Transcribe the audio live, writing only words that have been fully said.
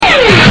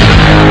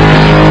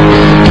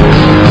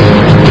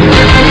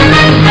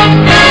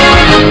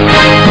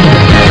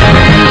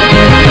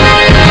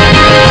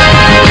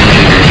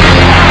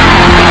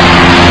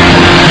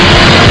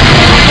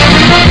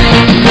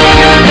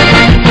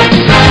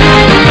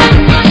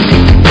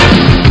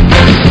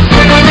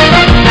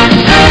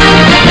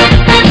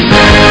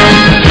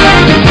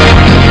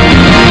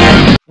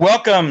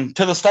Welcome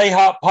to the Stay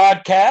Hot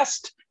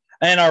podcast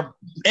and our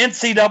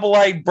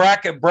NCAA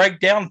bracket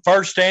breakdown,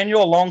 first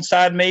annual.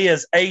 Alongside me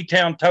is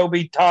A-Town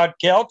Toby Todd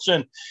Kelch,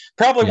 and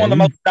probably one of the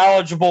most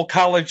knowledgeable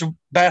college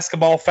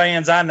basketball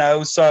fans I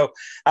know. So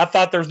I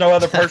thought there's no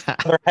other person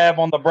to have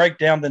on the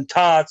breakdown than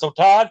Todd. So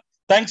Todd,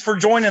 thanks for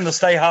joining the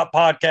Stay Hot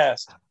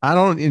podcast. I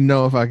don't even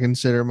know if I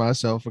consider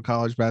myself a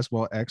college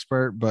basketball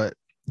expert, but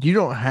you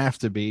don't have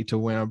to be to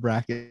win a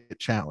bracket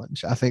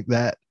challenge. I think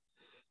that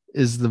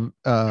is the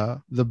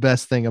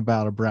best thing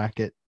about a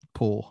bracket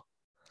pool.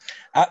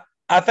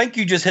 I think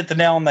you just hit the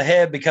nail on the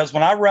head, because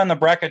when I run the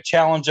bracket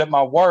challenge at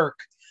my work,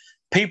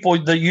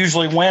 people that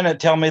usually win it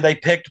tell me they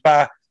picked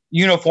by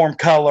uniform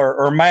color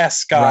or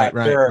mascot.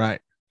 Right.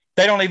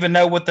 They don't even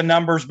know what the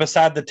numbers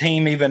beside the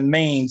team even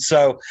mean.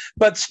 So,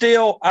 but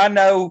still, I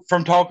know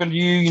from talking to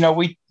you,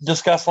 we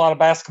discuss a lot of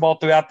basketball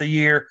throughout the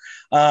year.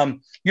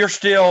 You're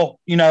still,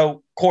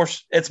 of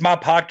course, it's my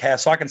podcast,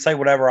 so I can say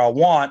whatever I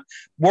want.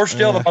 We're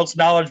still the most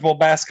knowledgeable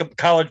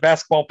college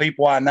basketball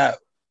people I know.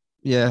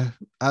 Yeah,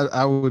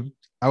 I would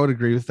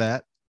agree with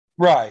that.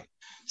 Right.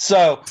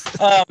 So,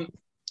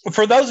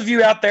 for those of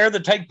you out there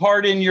that take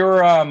part in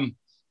your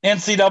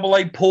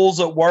NCAA pools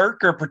at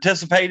work or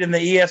participate in the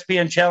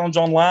ESPN Challenge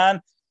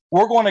online,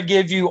 we're going to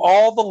give you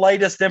all the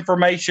latest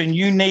information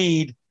you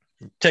need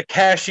to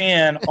cash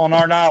in on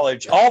our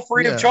knowledge, all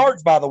free of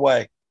charge, by the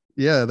way.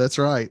 Yeah, that's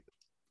right.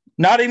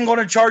 Not even going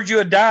to charge you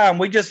a dime.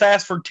 We just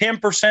asked for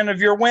 10% of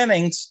your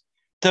winnings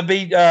to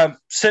be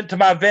sent to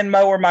my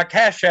Venmo or my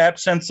Cash App,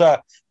 since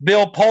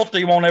Bill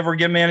Pulte won't ever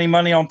give me any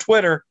money on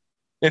Twitter.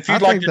 If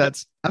you'd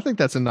I think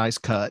that's a nice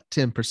cut,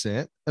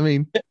 10%. I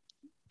mean,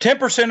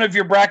 10% of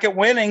your bracket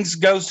winnings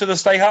goes to the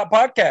Stay Hot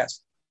podcast.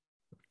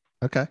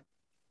 Okay.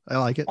 I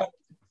like it. All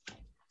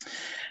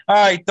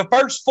right. The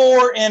first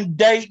four in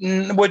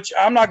Dayton, which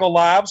I'm not going to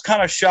lie, I was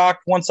kind of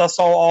shocked once I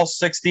saw all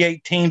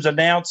 68 teams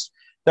announced.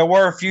 There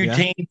were a few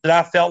teams that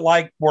I felt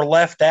like were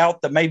left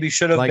out that maybe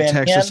should have been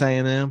Texas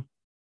A&M.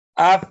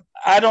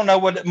 I don't know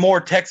what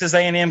more Texas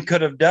A&M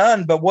could have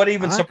done, but what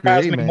even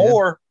surprised me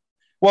more,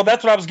 well,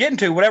 that's what I was getting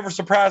to. Whatever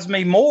surprised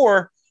me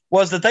more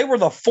was that they were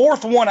the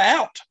fourth one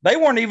out. They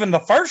weren't even the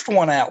first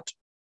one out.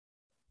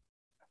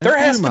 There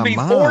has to be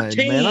four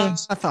teams. Man,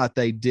 I thought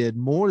they did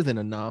more than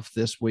enough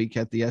this week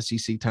at the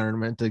SEC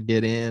tournament to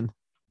get in.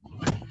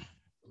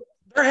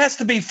 There has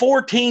to be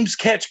four teams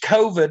catch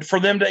COVID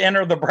for them to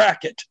enter the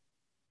bracket.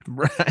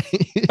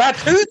 Right. By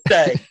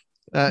Tuesday.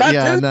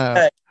 I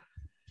know.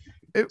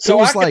 It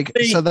was like,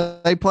 so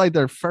they played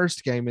their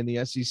first game in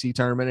the SEC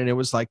tournament, and it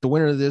was like the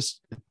winner of this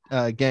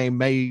game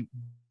may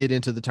get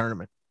into the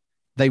tournament.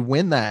 They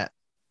win that,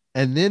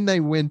 and then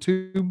they win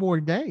two more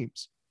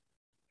games.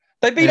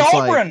 They beat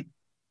Auburn.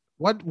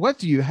 Like, what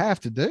do you have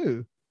to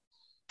do?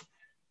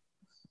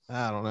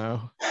 I don't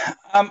know.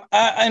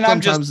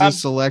 The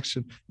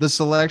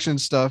selection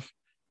stuff,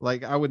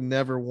 like I would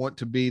never want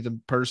to be the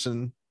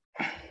person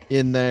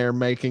in there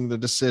making the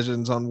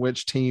decisions on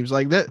which teams,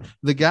 like that.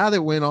 The guy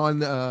that went on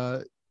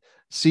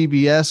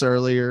CBS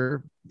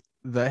earlier,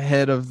 the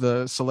head of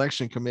the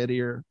selection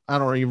committee, or I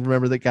don't even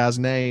remember the guy's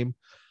name,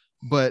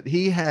 but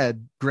he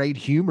had great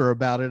humor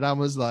about it. I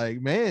was like,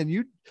 man,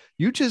 you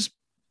just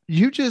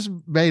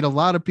made a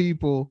lot of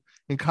people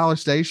in College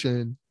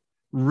Station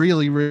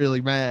really,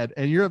 really mad,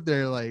 and you're up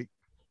there like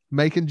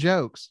making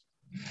jokes.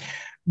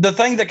 The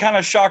thing that kind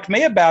of shocked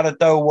me about it,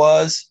 though,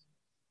 was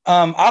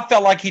I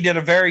felt like he did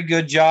a very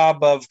good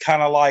job of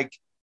kind of like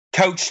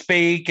coach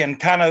speak and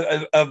kind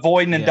of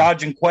avoiding and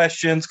dodging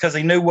questions, because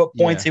he knew what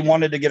points he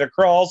wanted to get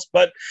across.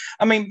 But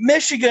I mean,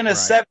 Michigan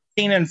is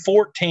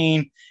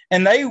 17-14,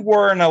 and they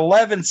were an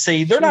 11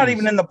 seed. They're not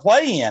even in the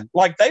play-in.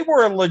 Like, they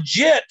were a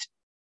legit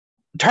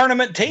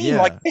tournament team.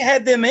 Like, they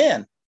had them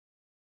in.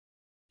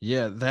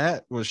 Yeah,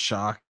 that was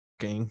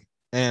shocking.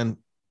 And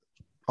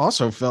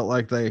also felt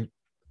like they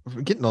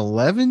were getting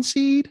 11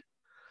 seed.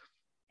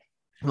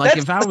 Like,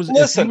 if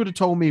you would have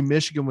told me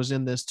Michigan was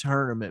in this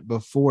tournament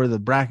before the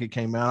bracket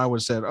came out, I would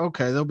have said,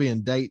 okay, they'll be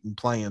in Dayton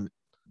playing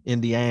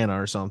Indiana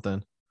or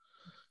something.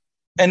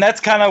 And that's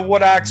kind of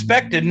what I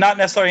expected. Not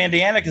necessarily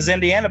Indiana, because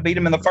Indiana beat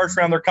them in the first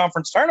round of their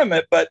conference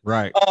tournament. But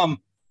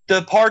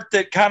the part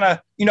that kind of,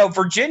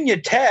 Virginia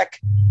Tech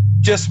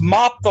just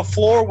mopped the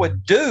floor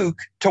with Duke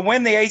to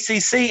win the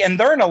ACC, and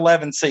they're an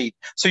 11 seed.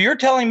 So you're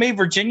telling me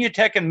Virginia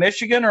Tech and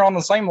Michigan are on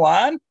the same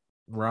line?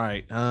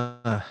 Right.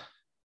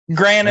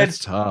 Granted, it's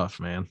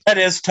tough, man. That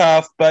is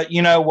tough, but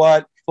you know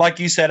what? Like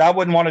you said, I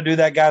wouldn't want to do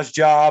that guy's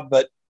job.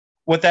 But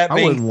with that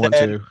being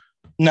said,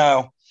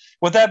 no.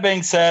 With that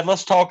being said,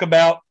 let's talk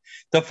about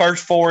the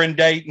first four in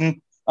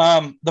Dayton.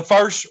 The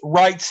first,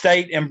 Wright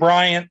State and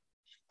Bryant.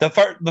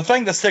 The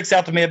thing that sticks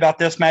out to me about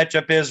this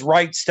matchup is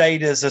Wright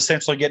State is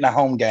essentially getting a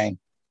home game.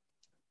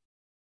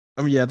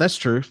 Yeah, that's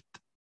true.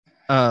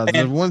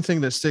 The one thing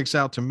that sticks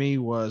out to me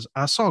was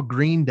I saw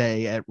Green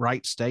Day at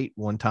Wright State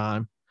one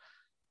time.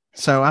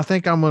 So I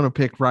think I'm going to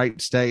pick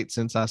Wright State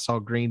since I saw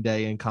Green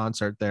Day in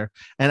concert there.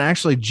 And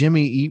actually,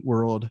 Jimmy Eat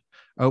World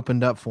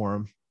opened up for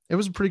him. It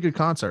was a pretty good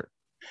concert.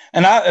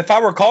 And if I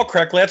recall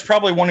correctly, that's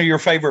probably one of your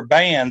favorite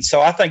bands.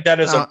 So I think that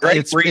is a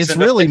great reason. It's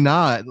really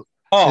not.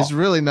 Oh, It's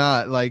really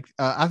not. Like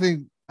I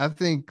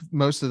think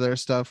most of their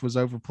stuff was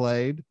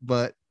overplayed,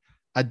 but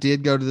I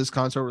did go to this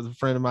concert with a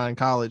friend of mine in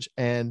college,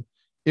 and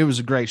it was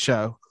a great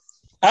show.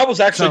 I was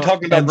actually So,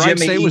 talking and about Wright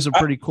Jimmy State was Eat. a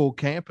pretty cool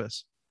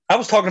campus. I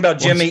was talking about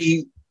Was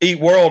Jimmy Eat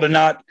World and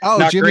not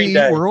Jimmy Green Eat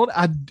Day. World?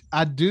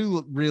 I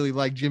do really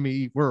like Jimmy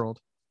Eat World.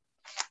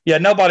 Yeah,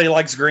 nobody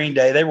likes Green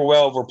Day. They were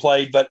well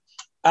overplayed, but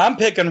I'm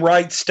picking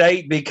Wright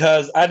State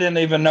because I didn't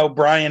even know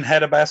Brian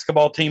had a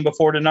basketball team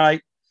before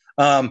tonight.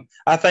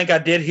 I think I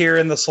did hear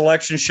in the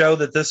selection show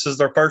that this is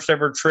their first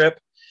ever trip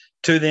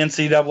to the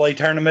NCAA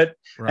tournament.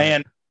 Right.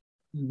 And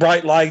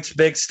bright lights,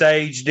 big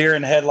stage, deer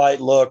in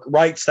headlight look.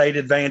 Wright State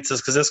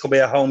advances because this will be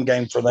a home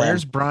game for them.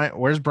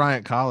 Where's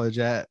Bryant College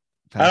at?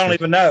 Patrick? I don't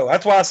even know.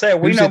 That's why I said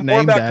we know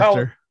more about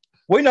college.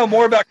 We know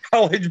more about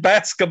college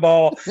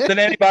basketball than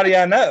anybody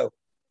I know.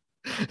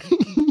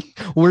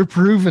 We're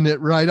proving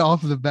it right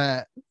off the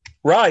bat.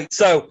 Right.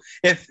 So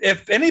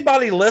if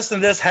anybody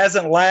listening to this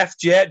hasn't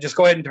laughed yet, just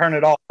go ahead and turn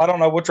it off. I don't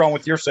know what's wrong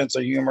with your sense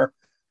of humor.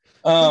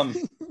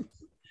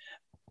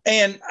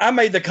 And I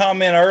made the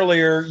comment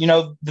earlier,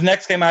 the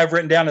next game I've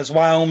written down is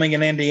Wyoming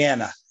and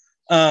Indiana.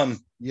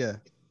 Yeah.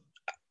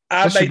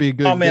 I made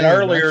the comment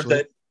earlier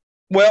that,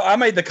 I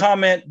made the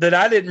comment that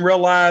I didn't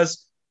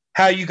realize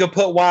how you could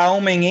put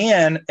Wyoming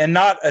in and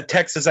not a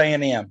Texas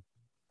A&M,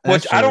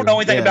 which I don't know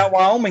anything about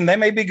Wyoming. They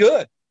may be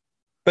good,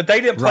 but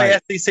they didn't play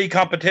SEC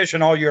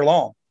competition all year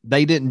long.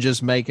 They didn't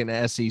just make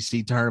an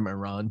SEC tournament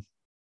run,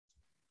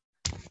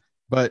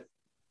 but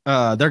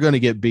they're going to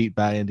get beat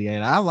by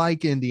Indiana. I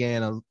like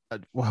Indiana.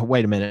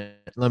 Wait a minute.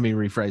 Let me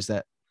rephrase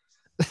that.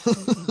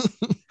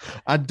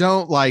 I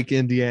don't like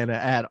Indiana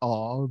at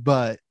all,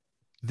 but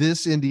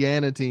this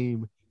Indiana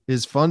team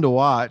is fun to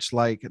watch.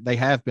 Like they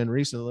have been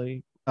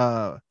recently.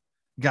 Got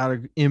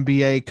an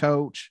NBA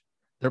coach.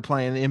 They're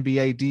playing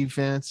NBA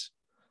defense.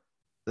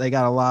 They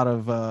got a lot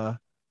of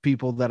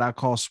people that I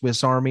call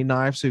Swiss Army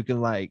knives who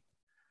can like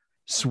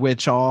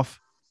switch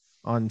off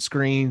on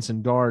screens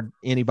and guard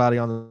anybody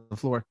on the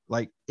floor.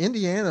 Like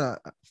Indiana,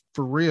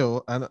 for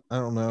real, I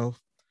don't know.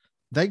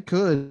 They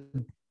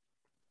could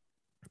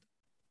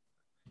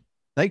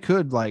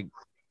like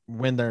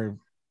win their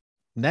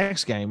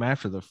next game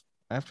after the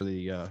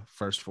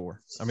first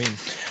four. I mean,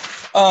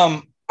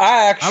 I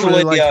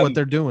really like what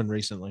they're doing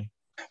recently.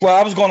 Well,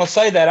 I was going to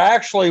say that I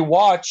actually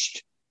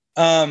watched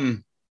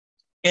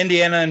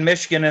Indiana and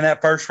Michigan in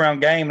that first round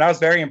game, and I was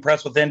very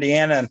impressed with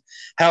Indiana and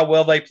how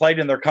well they played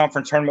in their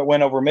conference tournament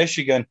win over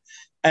Michigan.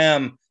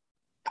 I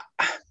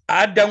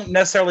don't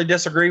necessarily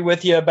disagree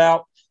with you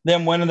about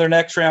them winning their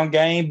next round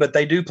game, but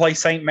they do play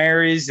St.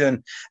 Mary's,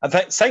 and I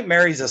think St.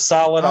 Mary's is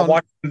solid. I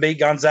watched them beat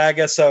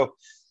Gonzaga, so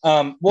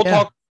we'll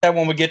talk about that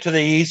when we get to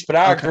the East. But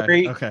I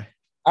agree. Okay.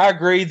 I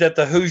agree that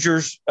the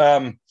Hoosiers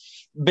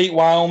beat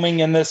Wyoming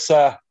in this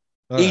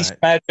East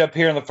matchup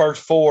here in the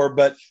first four,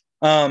 but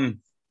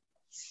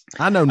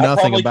I know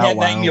nothing about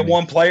Wyoming.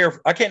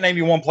 I can't name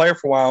you one player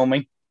for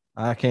Wyoming.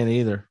 I can't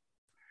either.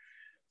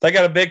 They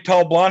got a big,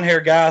 tall,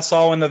 blonde-haired guy I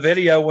saw in the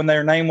video when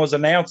their name was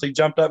announced. He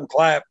jumped up and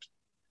clapped.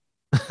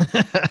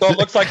 So it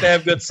looks like they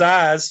have good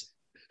size.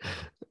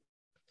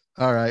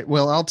 All right.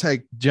 Well, I'll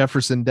take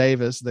Jefferson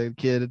Davis, the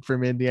kid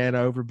from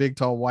Indiana, over big,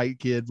 tall, white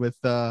kid with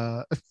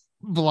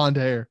blonde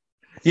hair.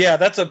 Yeah,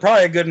 that's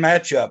probably a good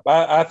matchup.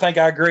 I think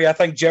I agree. I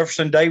think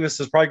Jefferson Davis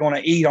is probably going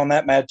to eat on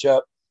that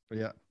matchup.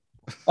 Yeah.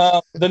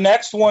 The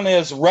next one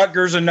is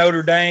Rutgers and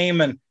Notre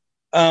Dame.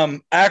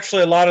 And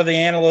actually, a lot of the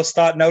analysts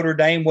thought Notre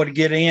Dame would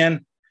get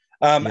in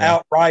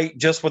outright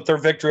just with their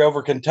victory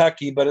over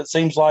Kentucky. But it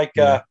seems like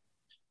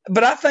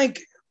but I think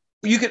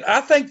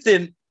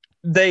that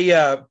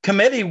the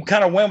committee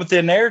kind of went with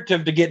the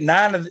narrative to get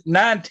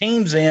nine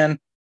teams in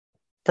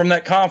from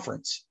that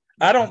conference.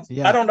 I don't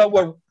know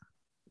what.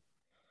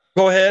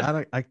 Go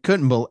ahead.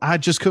 I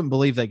just couldn't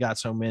believe they got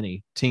so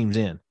many teams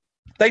in.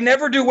 They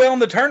never do well in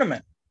the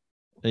tournament.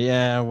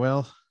 Yeah,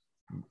 well,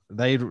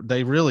 they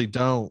really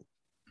don't.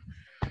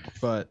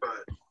 But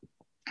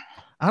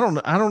I don't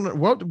know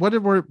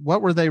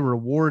what were they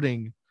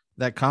rewarding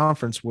that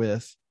conference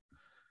with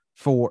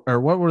for, or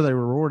what were they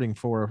rewarding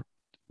for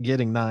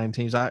getting 9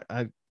 teams?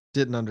 I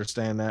didn't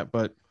understand that,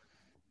 but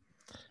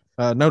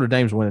Notre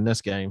Dame's winning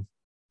this game.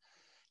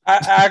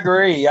 I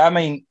agree. I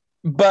mean,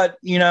 but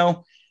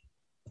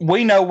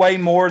we know way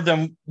more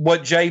than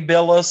what Jay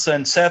Billis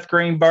and Seth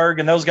Greenberg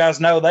and those guys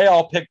know. They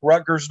all picked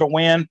Rutgers to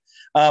win.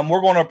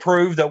 We're going to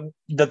prove that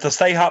the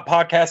Stay Hot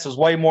podcast is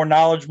way more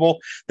knowledgeable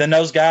than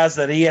those guys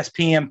that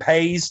ESPN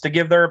pays to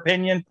give their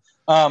opinion.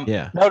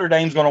 Notre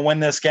Dame's going to win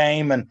this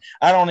game, and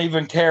I don't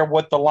even care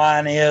what the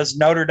line is.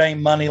 Notre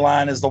Dame money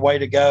line is the way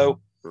to go.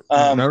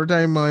 Notre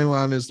Dame money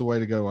line is the way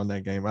to go on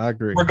that game. I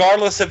agree.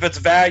 Regardless if it's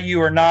value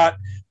or not,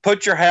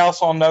 put your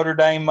house on Notre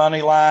Dame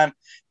money line.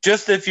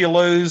 Just if you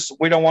lose,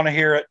 we don't want to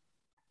hear it.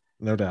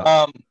 No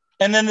doubt.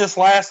 And then this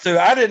last two,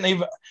 I didn't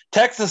even –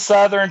 Texas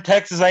Southern,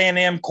 Texas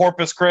A&M,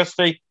 Corpus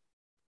Christi.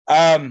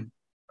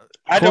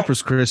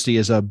 Corpus Christi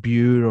is a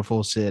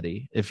beautiful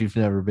city if you've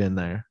never been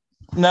there.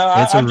 No,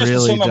 I'm just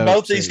assuming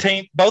both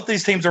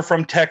these teams are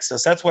from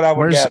Texas. That's what I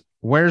would guess.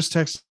 Where's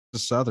Texas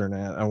Southern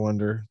at, I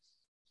wonder?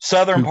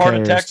 southern Who part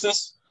of cares?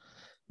 Texas.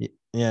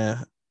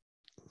 Yeah.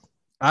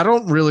 I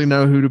don't really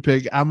know who to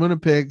pick. I'm going to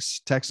pick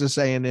Texas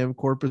A&M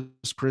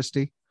Corpus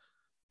Christi,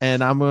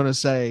 and I'm going to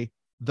say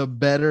the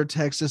better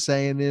Texas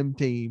A&M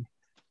team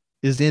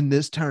is in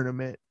this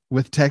tournament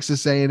with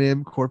Texas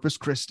A&M Corpus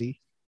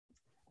Christi.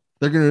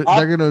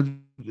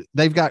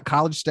 They've got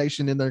College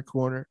Station in their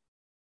corner.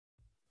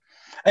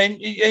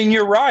 And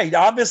you're right.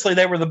 Obviously,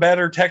 they were the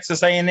better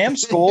Texas A&M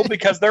school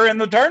because they're in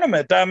the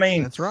tournament. I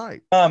mean, that's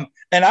right. And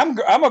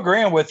I'm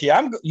agreeing with you.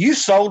 You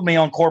sold me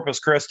on Corpus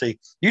Christi.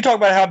 You talk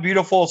about how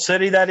beautiful a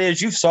city that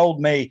is. You've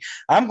sold me.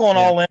 I'm going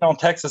all in on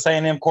Texas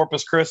A&M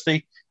Corpus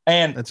Christi,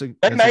 and that's a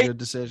good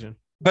decision.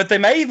 But they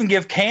may even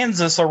give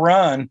Kansas a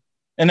run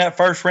in that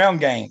first round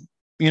game.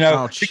 You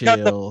know,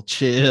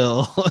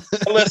 chill.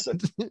 Listen,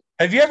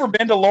 have you ever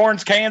been to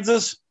Lawrence,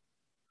 Kansas?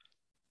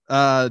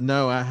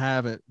 No, I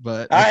haven't,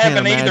 but I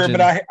haven't either.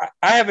 But I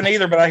haven't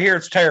either. But I hear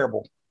it's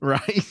terrible.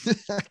 Right,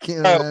 I can't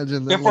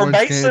imagine that Lawrence,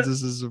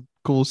 Kansas is a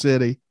cool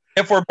city.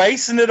 If we're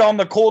basing it on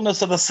the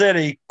coolness of the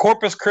city,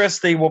 Corpus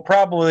Christi will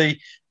probably,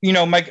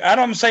 make.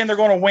 I'm saying they're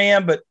going to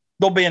win, but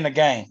they'll be in the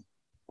game.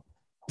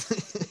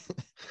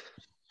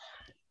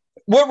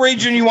 What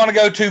region you want to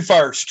go to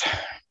first?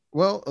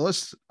 Well,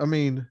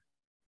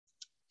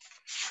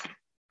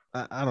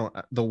 I don't.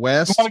 The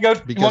West. You want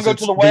to go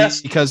to the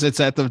West because it's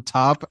at the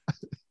top.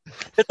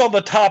 It's on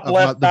the top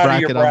left the side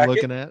bracket, of your bracket I'm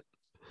looking at.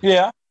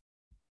 Yeah.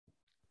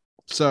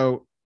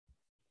 So,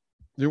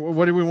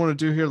 what do we want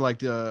to do here?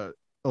 Like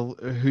who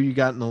you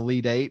got in the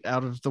Elite Eight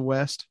out of the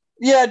West?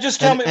 Yeah, just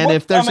tell me. And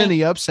if there's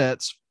any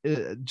upsets,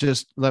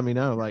 just let me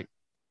know. Like,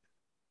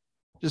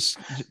 just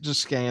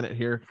scan it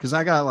here because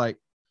I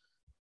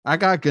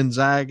got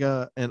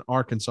Gonzaga and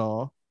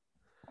Arkansas.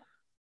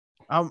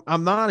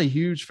 I'm not a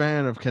huge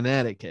fan of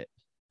Connecticut.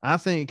 I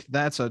think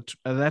that's a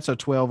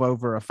 12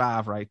 over a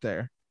 5 right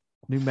there.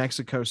 New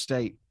Mexico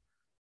State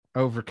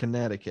over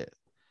Connecticut.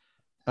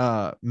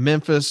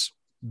 Memphis,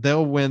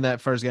 they'll win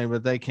that first game,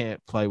 but they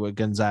can't play with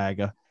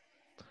Gonzaga.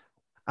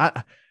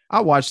 I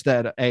watched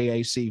that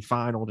AAC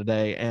final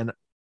today,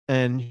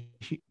 and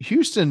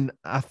Houston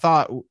I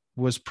thought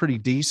was pretty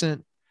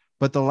decent,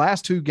 but the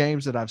last 2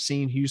 games that I've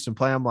seen Houston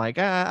play, I'm like,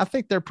 I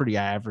think they're pretty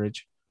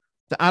average.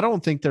 I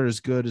don't think they're as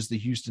good as the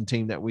Houston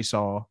team that we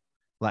saw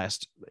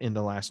in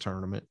the last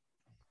tournament.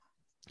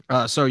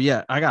 So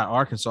yeah, I got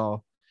Arkansas,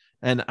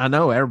 and I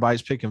know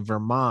everybody's picking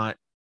Vermont,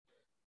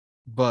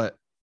 but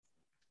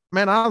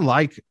man, I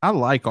like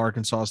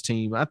Arkansas's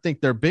team. I think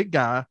their big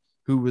guy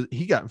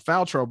he got in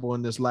foul trouble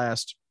in this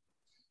last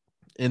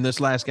game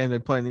they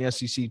played in the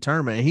SEC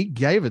tournament. And he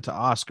gave it to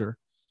Oscar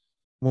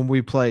when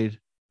we played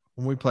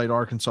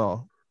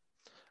Arkansas.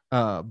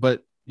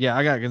 But yeah,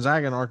 I got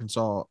Gonzaga and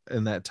Arkansas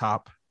in that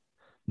top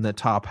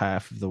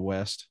half of the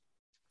West.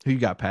 Who you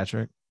got,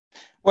 Patrick?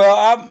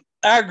 Well,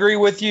 I agree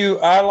with you.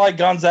 I like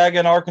Gonzaga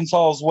and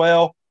Arkansas as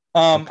well.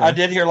 Okay. I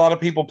did hear a lot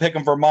of people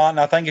picking Vermont, and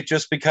I think it's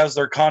just because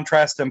their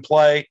contrast in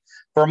play.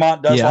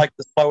 Vermont does like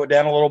to slow it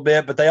down a little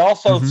bit, but they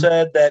also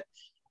said that,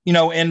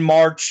 in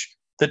March,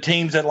 the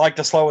teams that like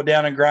to slow it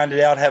down and grind it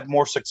out have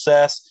more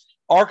success.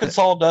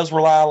 Arkansas does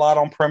rely a lot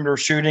on perimeter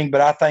shooting,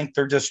 but I think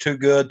they're just too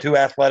good, too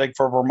athletic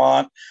for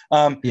Vermont.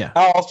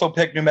 I also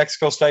picked New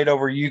Mexico State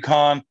over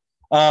UConn.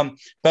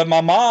 But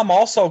my mom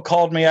also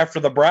called me after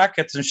the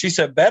brackets, and she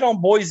said, bet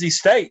on Boise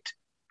State.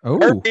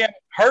 Oh,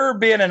 her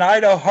being an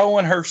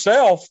Idahoan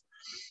herself.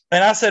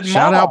 And I said,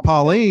 shout out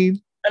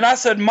Pauline. And I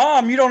said,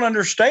 Mom, you don't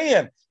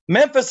understand.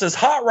 Memphis is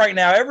hot right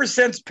now. Ever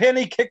since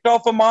Penny kicked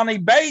off Amani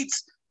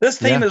Bates, this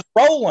team is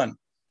rolling.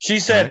 She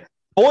said,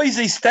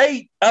 Boise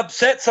State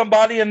upset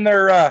somebody in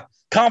their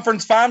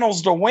conference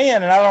finals to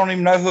win, and I don't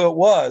even know who it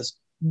was.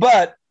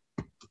 But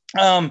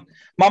my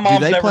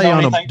mom's never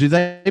known anything. Do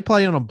they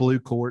play on a blue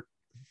court?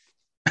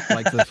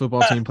 Like the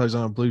football team plays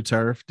on a blue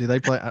turf? Do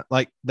they play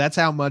like that's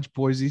how much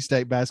Boise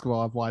State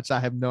basketball I've watched? I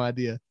have no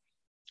idea.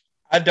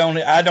 I don't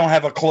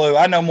have a clue.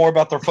 I know more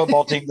about their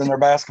football team than their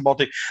basketball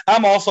team.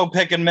 I'm also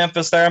picking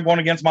Memphis there. I'm going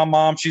against my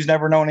mom. She's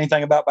never known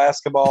anything about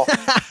basketball.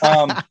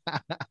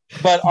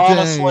 But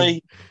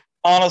honestly,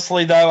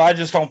 though, I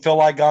just don't feel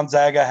like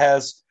Gonzaga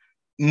has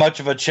much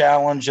of a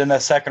challenge in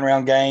that second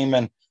round game.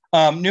 And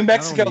New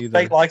Mexico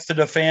State likes to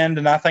defend,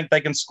 and I think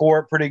they can score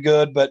it pretty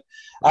good. But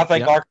I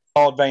think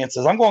Arkansas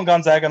advances. I'm going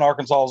Gonzaga and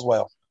Arkansas as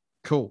well.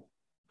 Cool.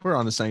 We're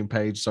on the same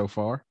page so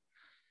far.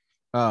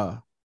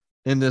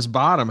 In this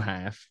bottom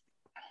half,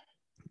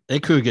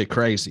 it could get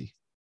crazy.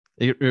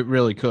 It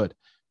really could,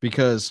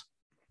 because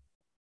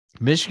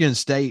Michigan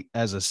State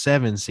as a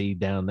 7 seed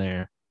down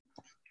there.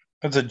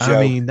 That's a joke.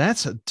 I mean,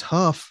 that's a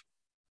tough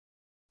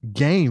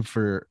game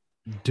for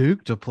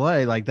Duke to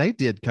play. Like, they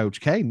did Coach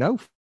K no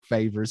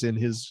favors in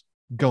his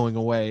going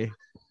away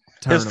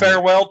tournament. His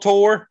farewell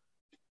tour.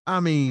 I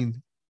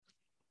mean,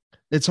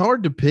 it's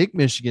hard to pick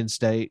Michigan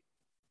State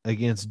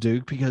against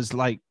Duke because,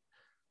 like,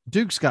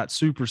 Duke's got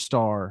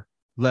superstar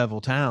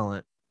level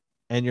talent,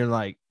 and you're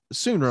like,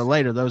 sooner or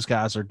later, those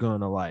guys are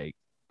going to like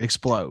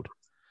explode,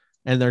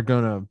 and they're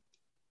going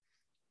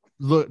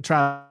to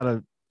try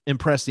to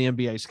impress the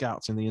NBA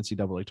scouts in the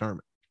NCAA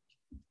tournament.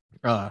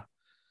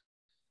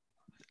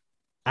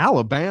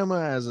 Alabama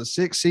as a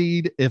 6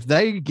 seed, if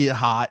they get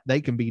hot,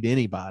 they can beat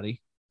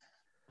anybody.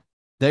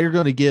 They're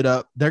going to get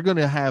up. They're going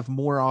to have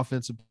more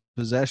offensive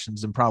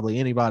possessions than probably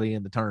anybody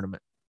in the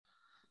tournament.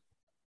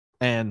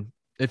 And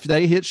if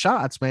they hit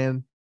shots,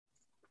 man,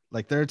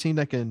 like they're a team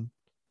that can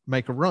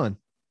make a run.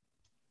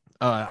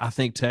 I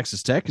think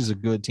Texas Tech is a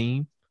good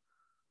team.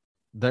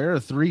 They're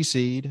a 3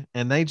 seed,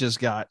 and they just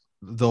got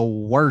the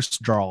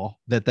worst draw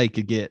that they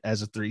could get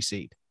as a 3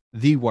 seed.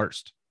 The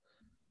worst.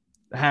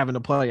 Having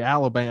to play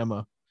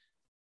Alabama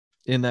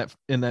in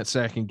that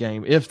second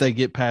game if they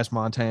get past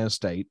Montana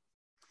State.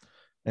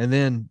 And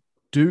then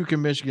Duke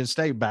and Michigan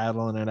State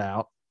battling it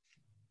out.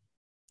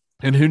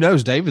 And who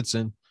knows,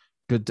 Davidson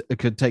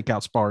could take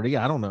out Sparty.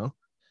 I don't know.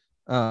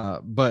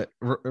 But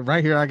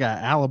right here, I got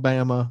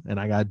Alabama and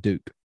I got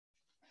Duke.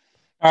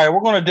 All right,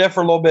 we're going to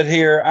differ a little bit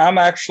here. I'm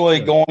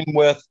actually going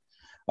with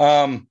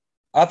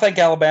I think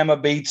Alabama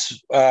beats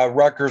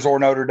Rutgers or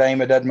Notre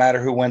Dame. It doesn't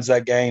matter who wins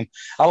that game.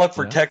 I look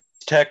for Texas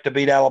Tech to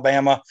beat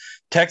Alabama.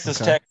 Texas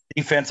Tech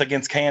defense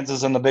against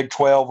Kansas in the Big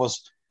 12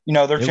 was,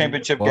 their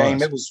championship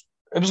game. It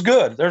was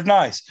good. They're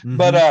nice. Mm-hmm.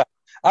 But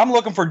I'm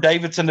looking for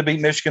Davidson to beat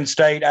Michigan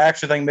State. I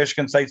actually think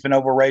Michigan State's been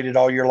overrated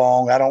all year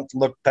long. I don't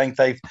think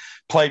they've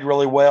played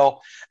really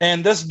well.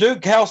 And this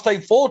Duke Cal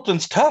State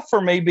Fullerton's tough for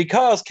me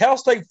because Cal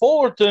State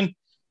Fullerton,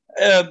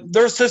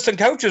 their assistant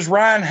coach is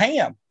Ryan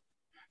Ham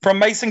from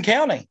Mason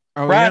County.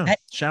 Oh, Ryan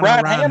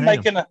Ham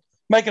making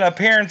an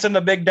appearance in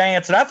the big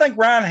dance. And I think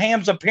Ryan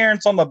Ham's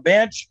appearance on the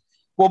bench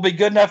will be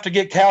good enough to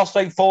get Cal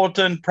State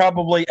Fullerton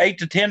probably 8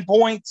 to 10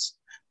 points.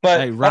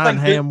 But hey, Ryan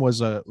Ham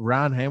was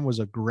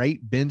a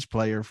great bench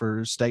player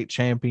for state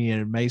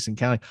champion in Mason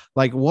County.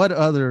 Like, what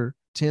other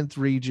 10th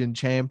region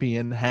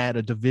champion had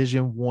a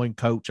Division I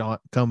coach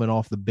coming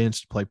off the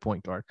bench to play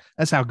point guard?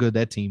 That's how good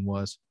that team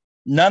was.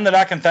 None that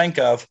I can think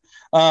of.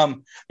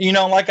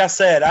 Like I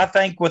said, I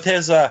think with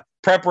his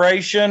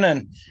preparation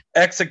and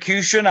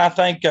execution, I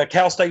think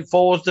Cal State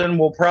Fullerton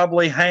will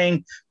probably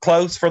hang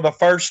close for the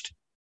first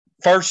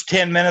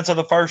 10 minutes of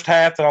the first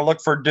half, and I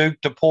look for Duke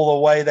to pull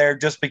away there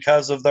just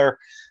because of their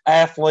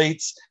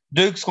athletes.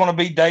 Duke's going to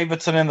beat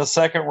Davidson in the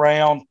second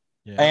round,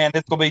 and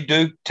it's going to be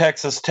Duke,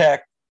 Texas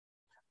Tech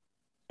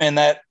in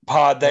that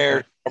pod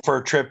there for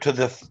a trip to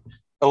the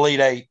Elite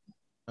Eight.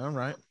 All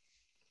right.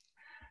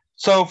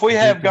 So if we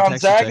have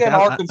Gonzaga and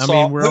Arkansas,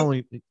 I mean,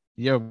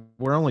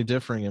 we're only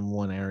differing in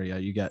one area.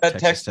 You got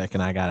Texas Tech,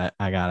 and I got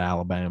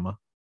Alabama.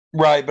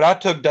 Right, but I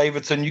took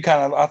Davidson.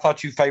 I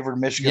thought you favored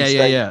Michigan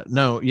State. Yeah.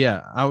 No,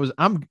 yeah.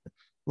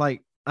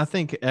 I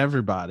think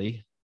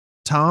everybody,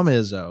 Tom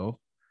Izzo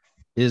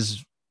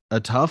is a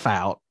tough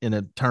out in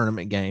a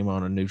tournament game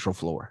on a neutral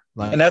floor.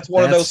 And that's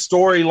one of those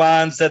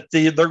storylines that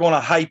they're going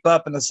to hype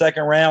up in the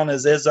second round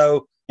is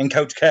Izzo and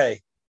Coach K.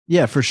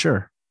 Yeah, for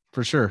sure.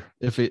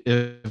 If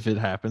it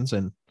happens.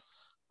 And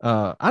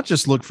I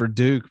just look for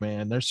Duke,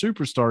 man. Their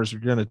superstars are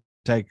going to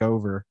take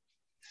over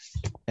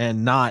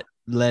and not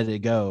let it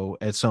go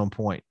at some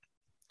point.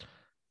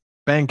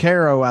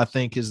 Banchero, I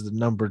think, is the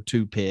number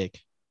 2 pick.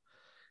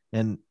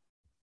 And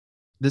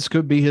this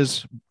could be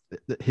his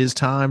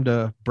time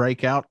to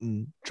break out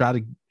and try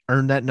to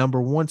earn that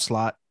number 1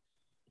 slot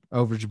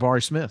over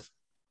Jabari Smith.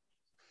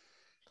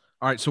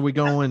 All right, so we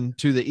going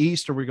to the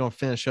East, or we going to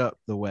finish up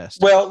the West?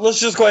 Well,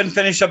 let's just go ahead and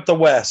finish up the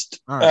West.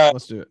 All right,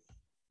 let's do it.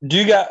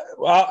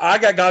 I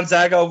got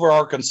Gonzaga over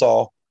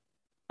Arkansas.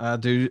 I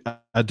do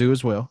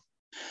as well.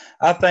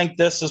 I think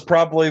this is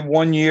probably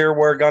one year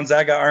where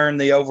Gonzaga earned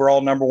the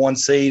overall number 1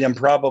 seed and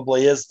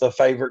probably is the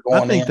favorite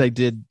going in. I think they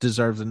did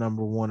deserve the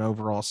number 1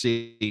 overall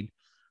seed,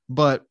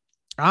 but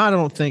I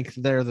don't think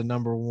they're the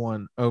number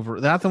 1 over.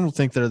 I don't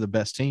think they're the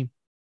best team.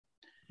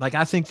 Like,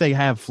 I think they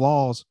have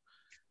flaws.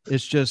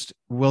 It's just,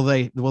 will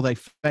they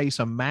face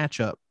a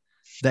matchup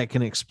that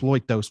can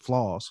exploit those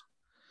flaws?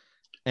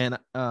 And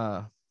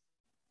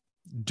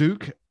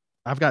Duke,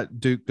 I've got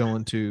Duke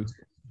going to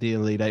the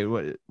Elite Eight.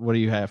 What do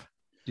you have?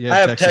 I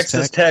have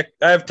Texas Tech.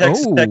 I have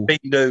Texas Tech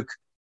beating Duke.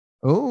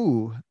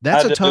 Oh,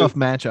 that's a tough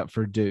matchup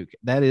for Duke.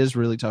 That is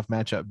really tough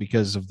matchup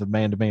because of the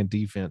man-to-man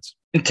defense.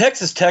 And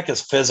Texas Tech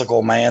is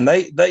physical, man.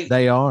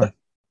 They are.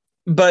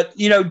 But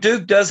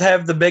Duke does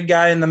have the big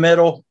guy in the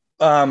middle.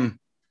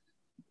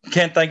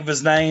 Can't think of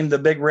his name. The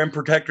big rim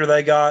protector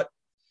they got.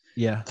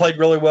 Yeah, played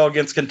really well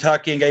against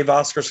Kentucky and gave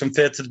Oscar some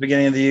fits at the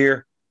beginning of the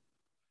year.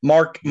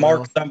 Mark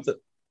something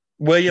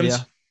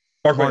Williams.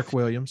 Yeah. Mark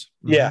Williams.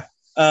 Mm-hmm. Yeah.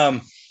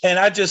 And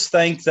I just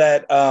think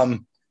that,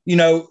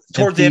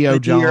 towards the end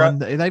of the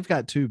year, they've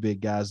got 2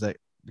 big guys that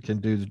can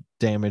do the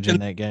damage in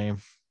that game.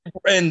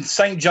 And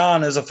St.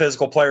 John is a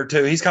physical player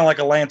too. He's kind of like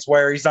a Lance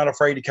Ware. He's not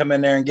afraid to come in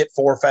there and get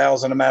 4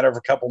 fouls in a matter of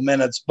a couple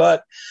minutes.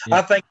 But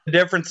I think the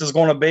difference is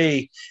going to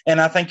be,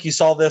 and I think you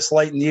saw this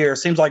late in the year, it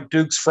seems like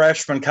Duke's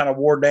freshmen kind of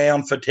wore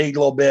down, fatigued a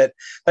little bit.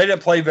 They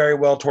didn't play very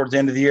well towards the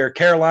end of the year.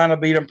 Carolina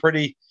beat them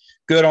pretty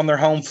good on their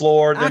home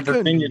floor. Then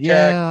Virginia Tech.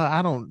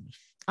 Yeah,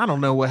 I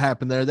don't know what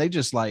happened there. They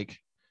just like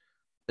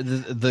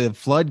the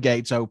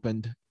floodgates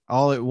opened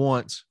all at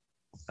once.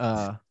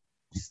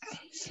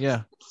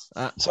 Yeah.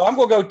 So I'm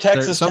going to go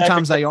Texas.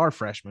 Sometimes they are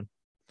freshmen.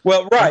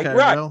 Well, right.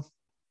 Well,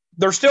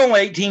 they're still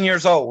only 18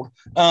 years old.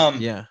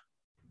 Yeah.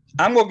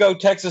 I'm going to go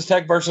Texas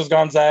Tech versus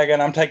Gonzaga,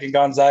 and I'm taking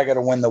Gonzaga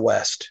to win the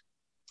West.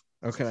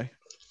 Okay.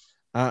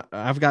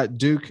 I've got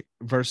Duke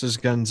versus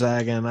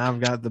Gonzaga, and I've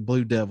got the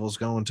Blue Devils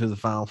going to the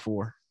Final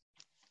Four.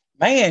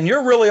 Man,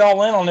 you're really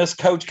all in on this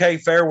Coach K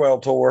farewell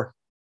tour.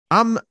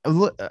 I'm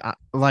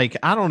like,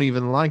 I don't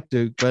even like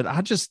Duke, but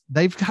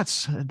they've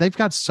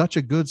got such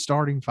a good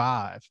starting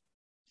five.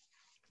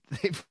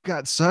 They've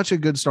got such a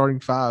good starting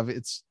five.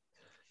 It's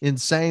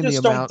insane the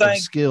amount of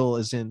skill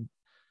is in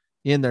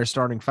their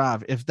starting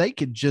five. If they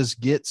could just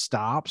get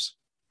stops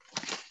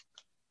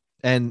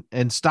and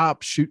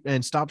stop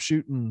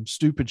shooting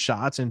stupid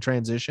shots in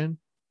transition.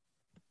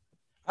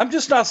 I'm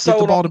just not sold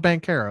get the ball to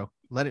Banchero.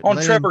 Let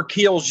Trevor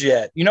Keels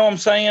yet. You know what I'm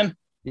saying?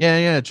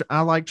 Yeah.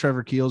 I like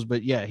Trevor Keels,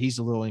 but yeah, he's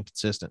a little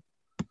inconsistent.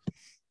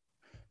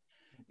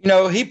 You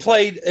know, he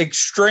played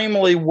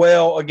extremely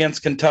well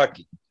against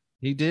Kentucky.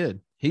 He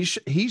did.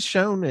 He's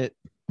shown it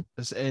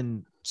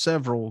in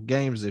several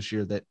games this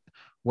year that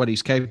what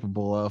he's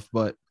capable of,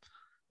 but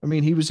I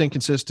mean, he was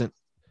inconsistent.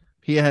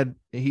 He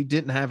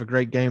didn't have a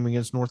great game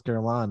against North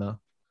Carolina.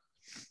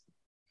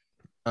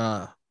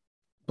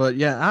 But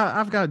yeah,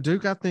 I've got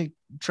Duke. I think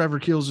Trevor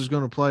Keels is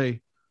going to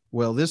play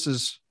well.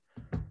 This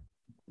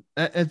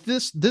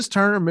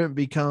tournament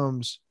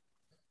becomes,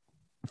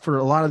 for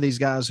a lot of these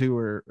guys who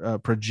are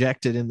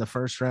projected in the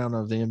first round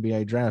of the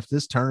NBA draft,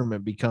 this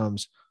tournament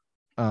becomes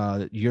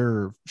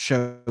your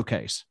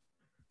showcase.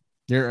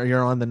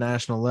 You're on the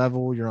national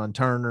level. You're on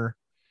Turner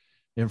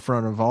in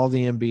front of all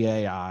the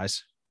NBA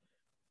eyes.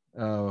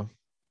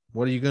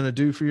 What are you going to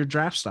do for your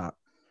draft stock?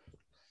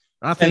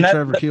 I think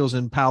Trevor Keels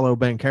and Paolo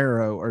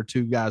Banchero are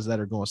two guys that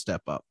are going to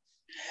step up.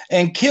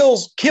 And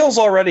Keels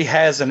already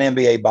has an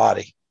NBA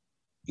body.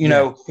 You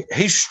know,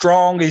 he's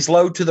strong. He's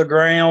low to the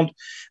ground.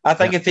 I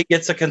think if he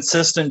gets a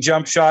consistent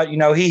jump shot, you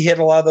know, he hit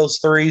a lot of those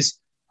threes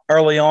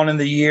early on in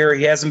the year.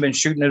 He hasn't been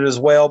shooting it as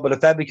well, but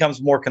if that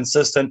becomes more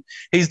consistent,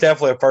 he's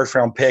definitely a first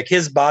round pick.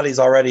 His body's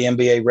already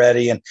NBA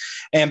ready. And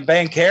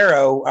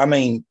Banchero, I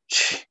mean,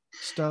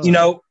 stud. You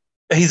know,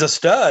 he's a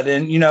stud.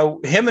 And, you know,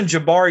 him and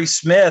Jabari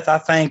Smith, I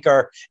think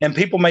and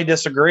people may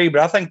disagree, but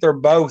I think they're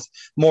both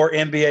more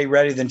NBA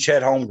ready than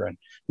Chet Holmgren.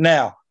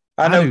 Now,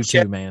 I know do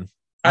Chet, too, man.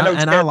 I know,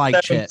 and I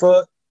like Chet.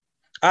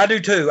 I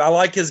do too. I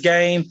like his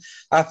game.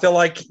 I feel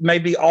like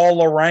maybe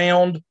all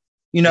around,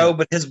 you know,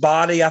 but his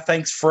body, I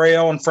think, is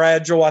frail and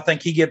fragile. I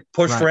think he get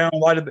pushed around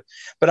quite a bit.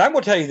 But I'm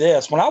going to tell you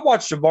this: when I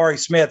watched Jabari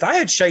Smith, I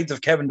had shades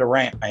of Kevin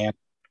Durant, man.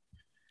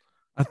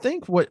 I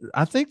think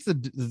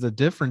the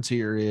difference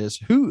here is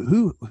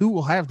who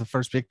will have the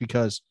first pick,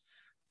 because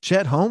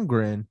Chet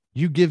Holmgren,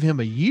 you give him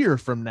a year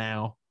from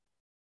now,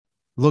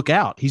 look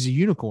out, he's a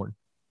unicorn.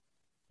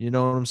 You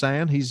know what I'm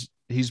saying? He's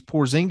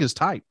Porzingis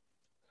type.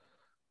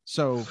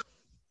 So,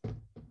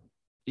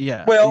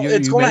 yeah. Well,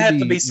 it's going to have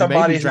to be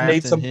somebody who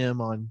needs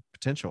him on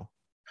potential.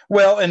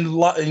 Well,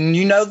 and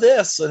you know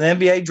this, an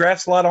NBA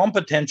drafts a lot on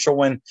potential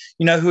when,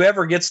 you know,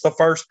 whoever gets the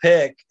first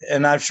pick,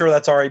 and I'm sure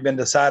that's already been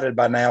decided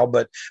by now,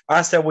 but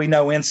I said we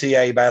know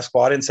NCAA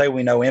basketball. I didn't say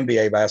we know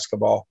NBA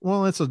basketball.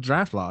 Well, it's a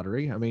draft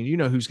lottery. I mean, you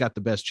know who's got the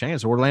best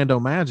chance. Orlando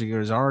Magic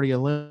is already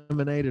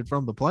eliminated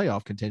from the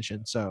playoff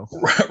contention. So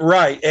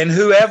right. And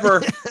whoever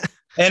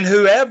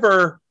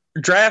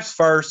drafts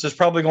first is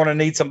probably going to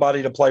need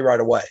somebody to play right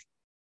away.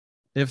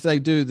 If they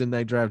do, then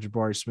they draft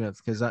Jabari Smith,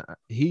 because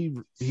he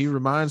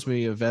reminds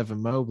me of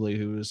Evan Mobley,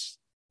 who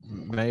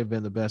may have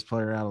been the best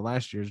player out of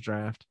last year's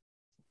draft.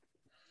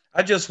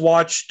 I just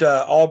watched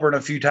Auburn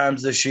a few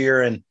times this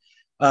year, and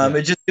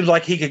it just seems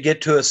like he could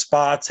get to his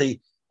spots. He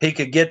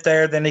could get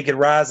there, then he could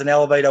rise and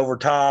elevate over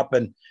top.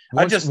 And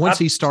once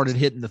he started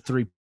hitting the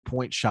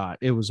 3-point shot,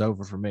 it was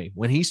over for me.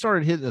 When he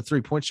started hitting the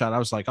 3-point shot, I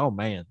was like, oh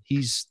man,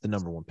 he's the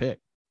number one pick.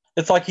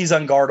 It's like he's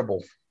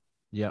unguardable.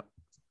 Yep.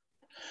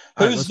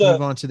 Let's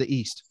move on to the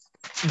East.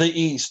 The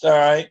East. All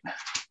right.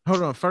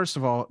 Hold on. First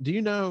of all,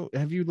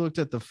 have you looked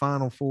at the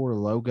Final Four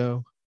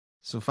logo?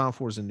 So Final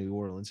Four is in New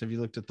Orleans. Have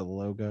you looked at the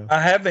logo? I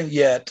haven't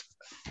yet.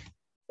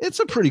 It's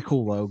a pretty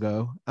cool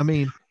logo. I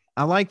mean,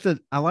 I like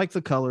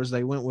the colors.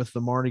 They went with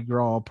the Mardi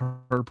Gras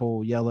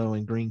purple, yellow,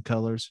 and green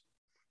colors.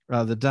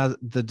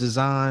 The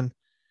design,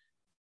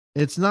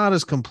 it's not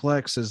as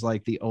complex as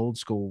like the old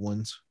school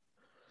ones.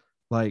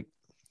 Like,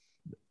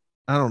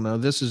 I don't know.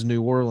 This is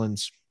New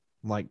Orleans,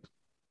 like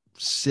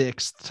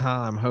 6th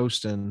time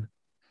hosting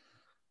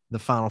the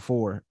Final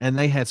Four, and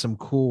they had some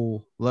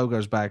cool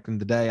logos back in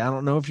the day. I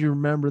don't know if you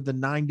remember the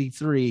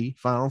 93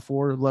 Final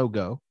Four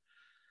logo,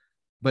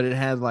 but it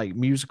had like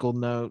musical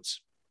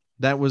notes.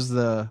 That was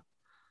the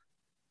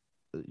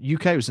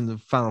UK was in the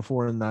Final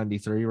Four in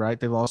 93, right?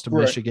 They lost to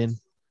Michigan.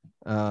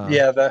 And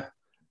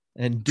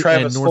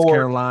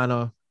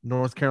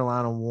North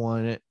Carolina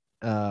won it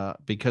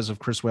because of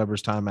Chris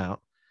Webber's timeout.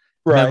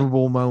 Right.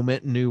 Memorable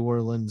moment in New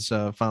Orleans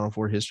Final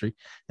Four history.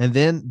 And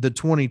then the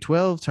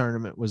 2012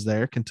 tournament was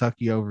there,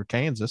 Kentucky over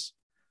Kansas.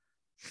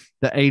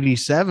 The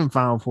 87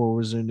 Final Four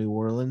was in New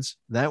Orleans.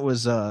 That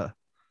was the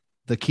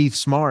Keith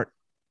Smart.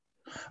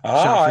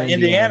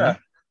 Indiana.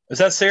 Is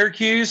that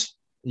Syracuse?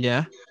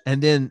 Yeah.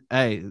 And then,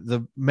 hey,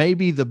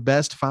 maybe the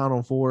best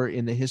Final Four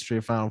in the history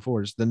of Final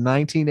Fours, the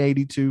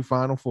 1982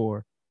 Final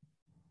Four.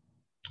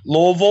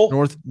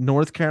 Louisville.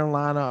 North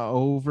Carolina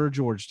over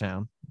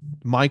Georgetown.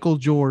 Michael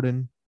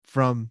Jordan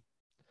from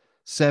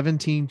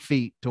 17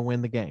 feet to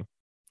win the game.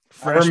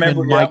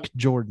 Freshman Mike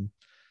Jordan.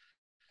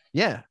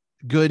 Yeah.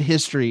 Good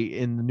history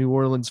in the New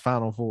Orleans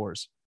Final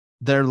Fours.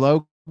 Their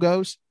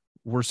logos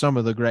were some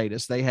of the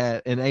greatest. They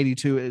had in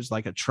 82, it was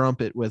like a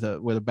trumpet with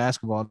a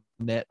basketball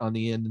net on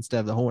the end instead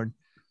of the horn.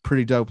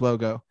 Pretty dope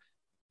logo.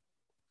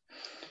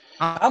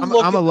 I'm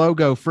a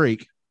logo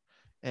freak.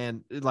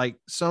 And like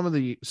some of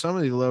the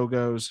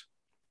logos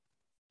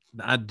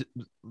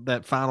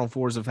that Final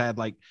Fours have had,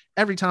 like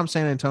every time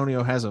San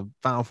Antonio has a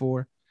Final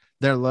Four,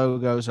 their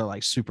logos are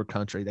like super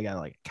country. They got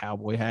like a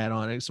cowboy hat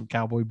on it, some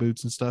cowboy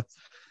boots and stuff.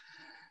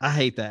 I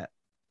hate that.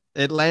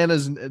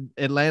 Atlanta's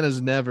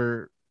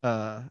never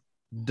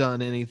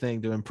done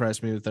anything to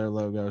impress me with their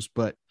logos,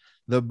 but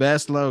the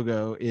best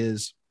logo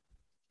is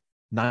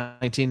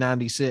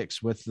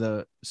 1996 with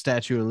the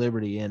Statue of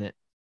Liberty in it.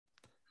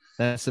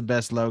 That's the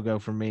best logo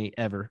for me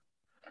ever.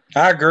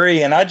 I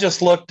agree. And I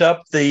just looked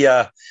up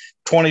the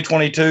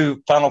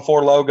 2022 Final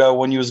Four logo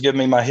when you was giving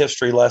me my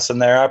history lesson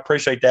there. I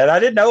appreciate that. I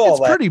didn't know all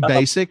that. It's pretty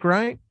basic,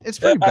 right? It's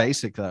pretty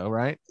basic though,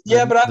 right?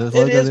 Yeah, but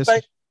it is.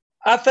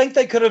 I think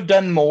they could have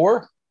done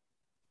more.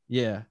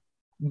 Yeah.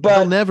 But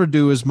they'll never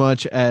do as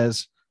much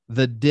as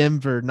the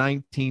Denver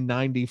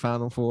 1990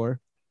 Final Four.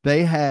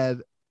 They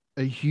had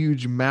a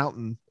huge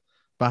mountain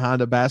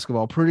behind a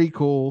basketball. Pretty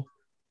cool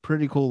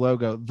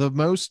logo. The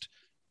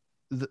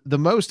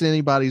most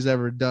anybody's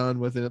ever done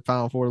with a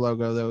Final Four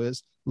logo, though,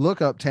 is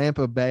look up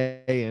Tampa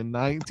Bay in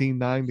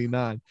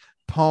 1999.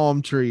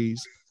 Palm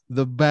trees,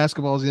 the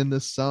basketball's in the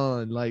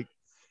sun. Like,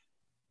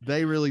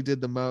 they really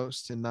did the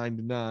most in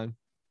 99.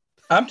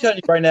 I'm telling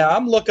you right now,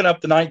 I'm looking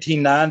up the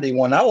 1990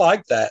 one. I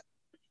like that.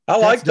 I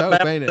like the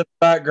map in the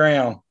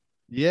background.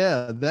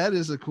 Yeah, that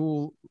is a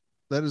cool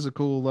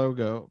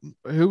logo.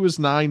 Who was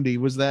 90?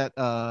 Was that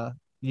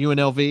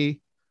UNLV?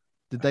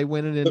 Did they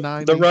win it in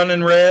 90? The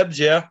Running Rebs,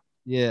 yeah.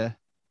 Yeah.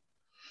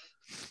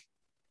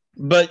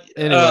 But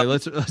anyway,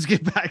 let's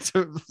get back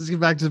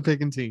to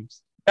picking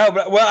teams. No,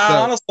 but I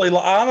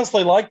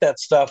honestly like that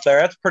stuff there.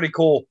 That's pretty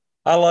cool.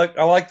 I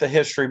like the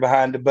history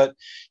behind it. But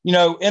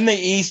in the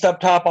East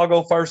up top, I'll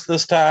go first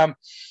this time.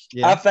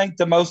 Yeah. I think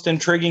the most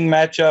intriguing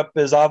matchup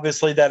is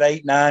obviously that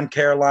 8-9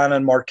 Carolina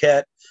and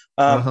Marquette.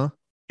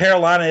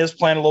 Carolina is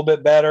playing a little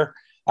bit better.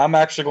 I'm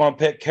actually going to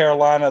pick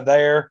Carolina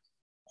there.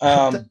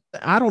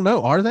 I don't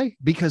know. Are they?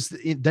 Because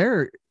in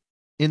their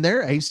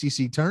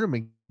ACC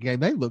tournament game,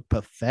 they look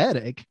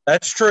pathetic.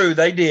 That's true.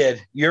 They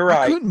did. You're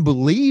right. I couldn't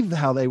believe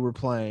how they were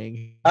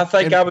playing. I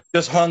think I was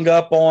just hung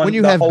up on when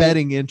you have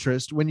betting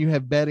interest. When you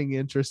have betting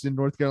interest in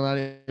North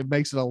Carolina, it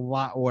makes it a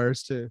lot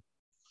worse too.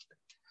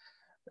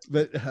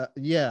 But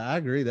yeah, I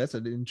agree. That's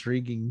an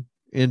intriguing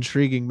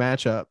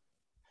matchup.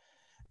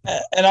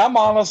 And I'm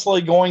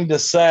honestly going to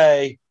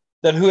say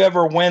that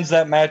whoever wins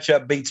that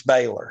matchup beats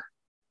Baylor.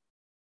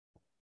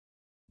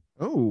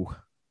 Oh,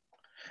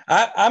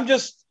 I'm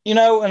just, and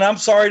I'm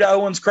sorry to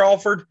Owens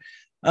Crawford.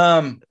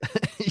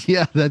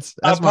 Yeah, that's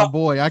my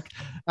boy.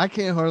 I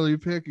can't hardly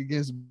pick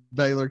against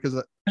Baylor because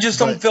I just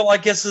don't feel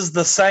like this is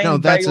the same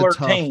Baylor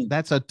team.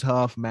 That's a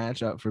tough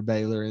matchup for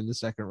Baylor in the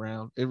second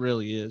round. It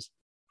really is.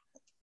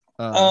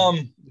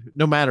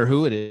 No matter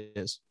who it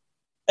is.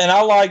 And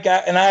I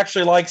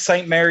actually like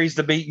St. Mary's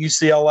to beat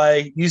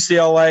UCLA.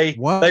 UCLA,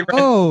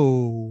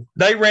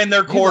 they ran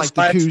their course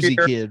last year. You like the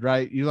Cousy kid,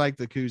 right? You like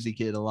the Cousy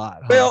kid a lot.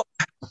 Huh? Well,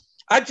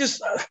 I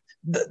just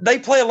they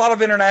play a lot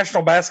of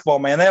international basketball,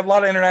 man. They have a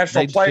lot of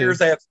international players.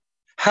 They have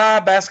high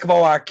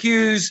basketball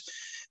IQs.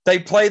 They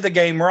play the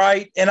game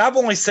right. And I've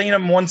only seen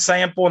them one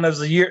sample, and it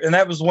was a year, and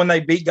that was when they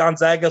beat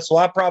Gonzaga. So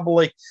I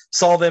probably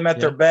saw them at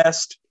their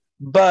best.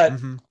 But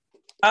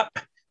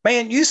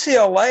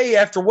UCLA,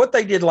 after what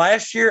they did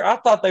last year, I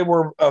thought they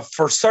were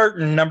for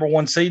certain number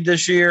one seed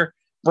this year.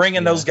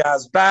 Bringing those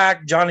guys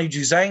back, Johnny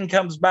Juzang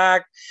comes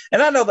back,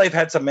 and I know they've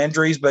had some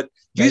injuries, but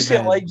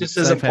UCLA just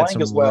isn't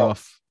playing as well.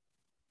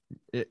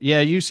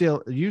 Yeah,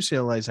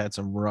 UCLA's had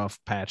some rough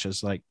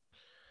patches, like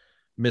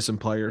missing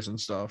players and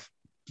stuff.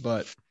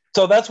 But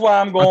so that's why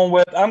I'm going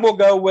to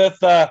go with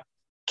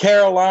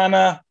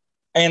Carolina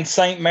and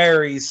St.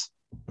 Mary's.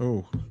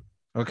 Oh,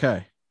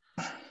 okay.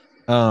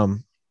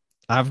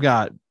 I've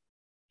got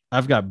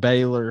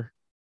Baylor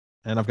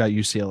and I've got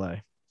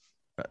UCLA.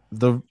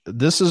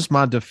 This is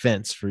my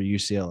defense for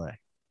UCLA.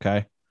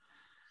 Okay.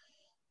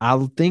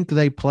 I think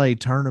they play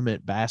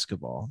tournament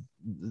basketball.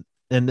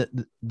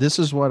 And this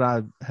is what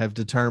I have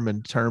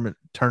determined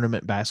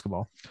tournament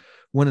basketball.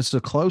 When it's a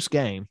close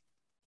game,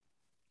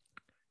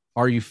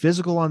 are you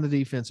physical on the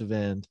defensive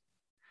end?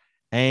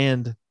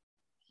 And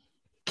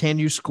can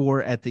you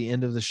score at the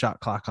end of the shot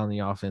clock on the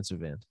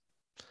offensive end?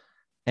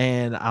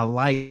 And I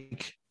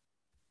like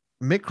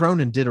Mick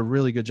Cronin did a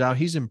really good job.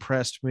 He's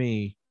impressed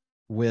me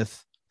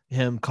with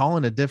him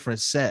calling a different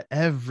set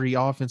every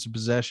offensive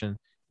possession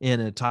in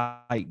a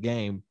tight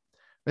game.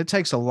 It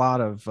takes a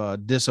lot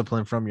of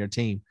discipline from your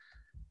team.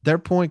 Their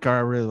point guard,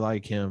 I really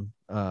like him.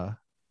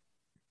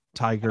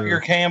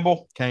 Tiger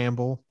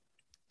Campbell.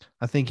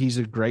 I think he's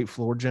a great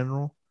floor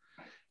general,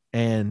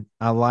 and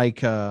I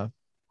like their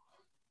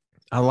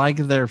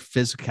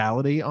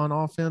physicality on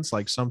offense.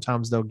 Like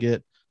sometimes they'll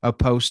get a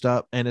post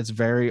up, and it's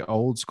very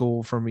old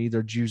school from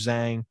either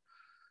Juzang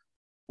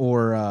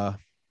or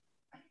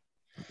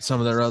some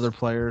of their other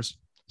players.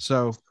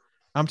 So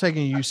I'm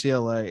taking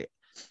UCLA.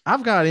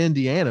 I've got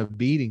Indiana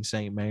beating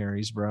St.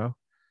 Mary's, bro.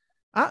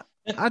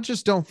 I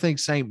just don't think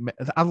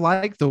I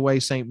like the way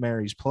St.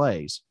 Mary's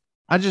plays.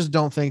 I just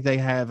don't think they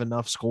have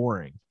enough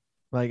scoring.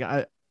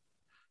 Like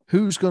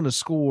who's going to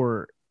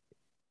score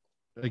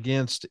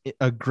against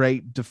a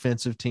great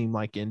defensive team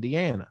like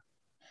Indiana?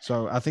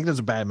 So I think that's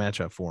a bad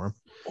matchup for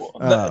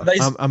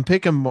them. I'm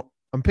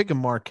picking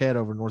Marquette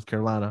over North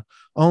Carolina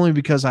only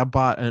because I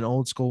bought an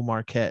old school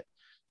Marquette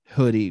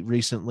hoodie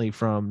recently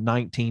from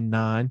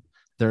 1909.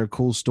 They're a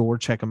cool store.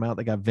 Check them out.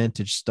 They got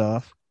vintage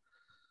stuff.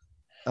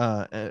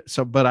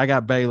 But I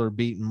got Baylor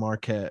beating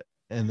Marquette,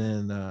 and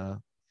then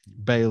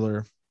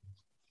Baylor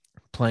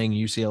playing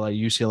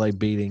UCLA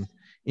beating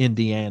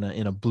Indiana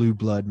in a blue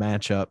blood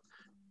matchup.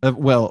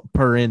 Well,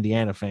 per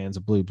Indiana fans,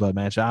 a blue blood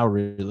match. I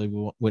really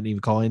wouldn't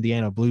even call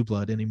Indiana blue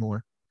blood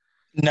anymore.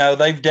 No,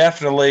 they've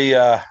definitely.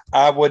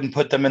 I wouldn't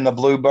put them in the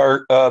blue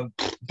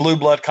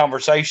blood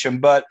conversation.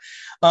 But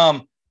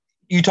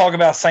you talk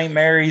about St.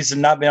 Mary's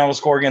and not being able to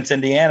score against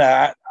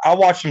Indiana. I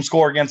watched them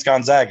score against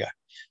Gonzaga.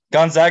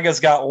 Gonzaga's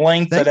got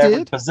length at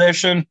every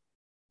position,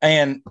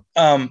 and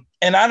I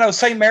know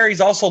St.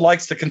 Mary's also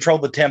likes to control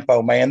the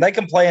tempo. Man, they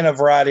can play in a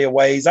variety of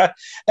ways. I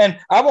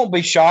won't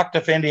be shocked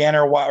if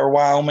Indiana or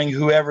Wyoming,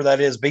 whoever that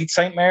is, beats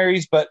St.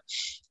 Mary's. But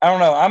I don't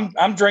know.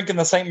 I'm drinking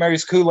the St.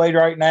 Mary's Kool-Aid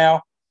right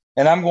now,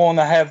 and I'm going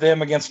to have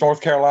them against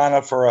North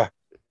Carolina for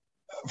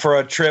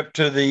a trip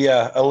to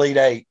the Elite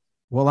Eight.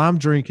 Well, I'm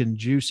drinking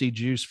Juicy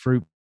Juice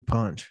Fruit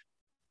Punch.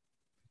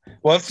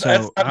 Well, that's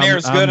not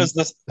as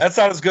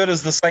good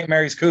as the St.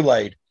 Mary's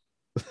Kool-Aid.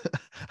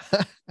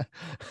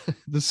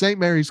 The St.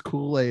 Mary's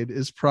Kool-Aid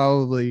is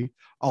probably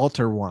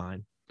altar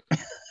wine.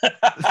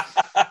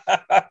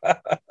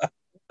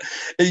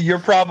 You're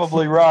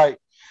probably right.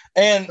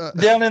 And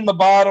down in the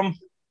bottom,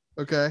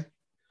 okay,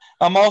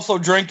 I'm also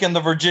drinking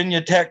the Virginia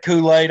Tech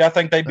Kool-Aid. I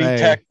think they beat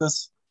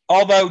Texas.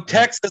 Although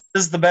Texas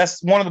is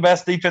one of the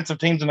best defensive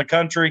teams in the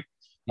country.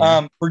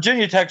 Yeah.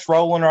 Virginia Tech's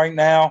rolling right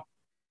now.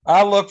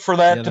 I look for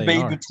that to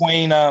be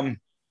between I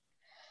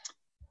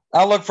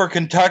look for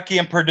Kentucky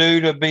and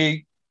Purdue to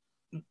be,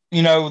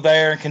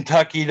 there, and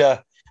Kentucky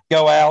to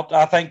go out.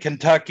 I think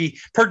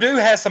Purdue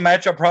has some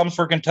matchup problems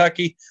for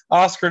Kentucky.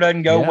 Oscar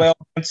doesn't go well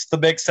against the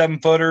big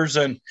 7-footers,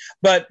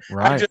 but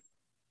right.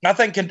 I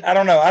think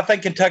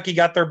Kentucky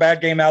got their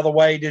bad game out of the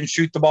way, didn't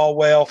shoot the ball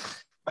well.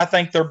 I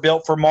think they're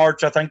built for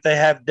March. I think they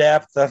have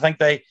depth. I think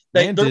they're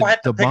going to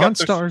have to pick up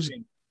their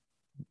shooting.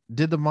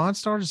 Did the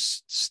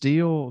Monstars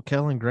steal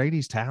Kellen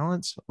Grady's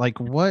talents? Like,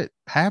 what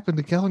happened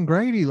to Kellen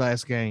Grady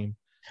last game?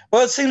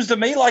 Well, it seems to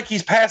me like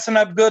he's passing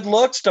up good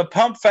looks to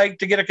pump fake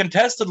to get a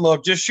contested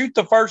look. Just shoot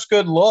the first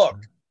good look.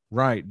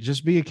 Right.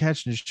 Just be a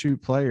catch and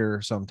shoot player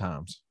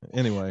sometimes.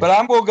 Anyway. But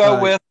I'm going to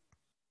with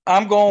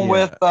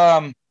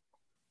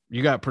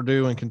you got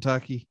Purdue and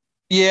Kentucky?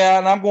 Yeah,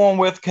 and I'm going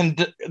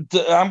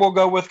to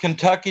go with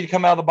Kentucky to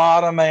come out of the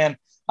bottom, and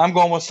I'm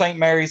going with St.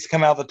 Mary's to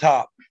come out of the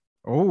top.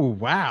 Oh,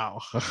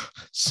 wow.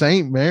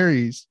 St.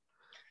 Mary's.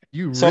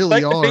 You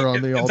really are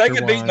on the altar. If they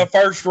get beat in the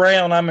first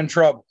round, I'm in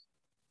trouble.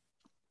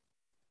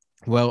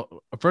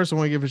 Well, first I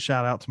want to give a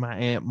shout out to my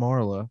Aunt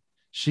Marla.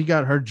 She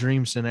got her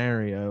dream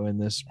scenario in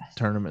this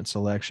tournament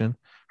selection.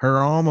 Her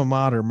alma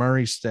mater,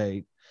 Murray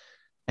State,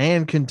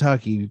 and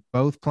Kentucky,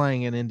 both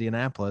playing in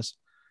Indianapolis.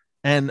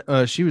 And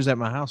she was at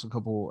my house a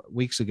couple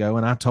weeks ago,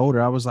 and I told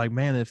her, I was like,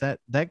 man, if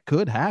that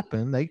could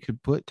happen, they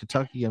could put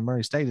Kentucky and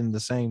Murray State in the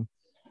same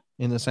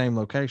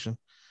location.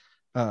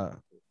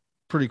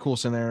 Pretty cool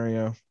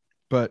scenario.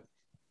 But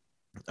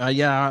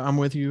I'm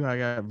with you. I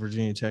got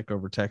Virginia Tech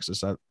over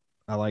Texas.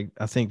 I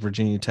think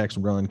Virginia Tech's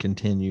run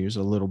continues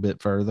a little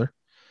bit further.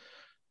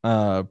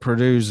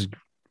 Purdue's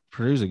a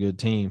good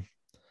team.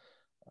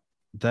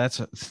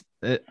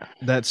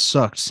 That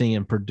sucked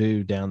seeing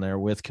Purdue down there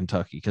with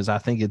Kentucky because I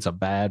think it's a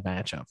bad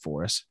matchup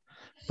for us.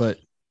 But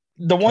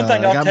the one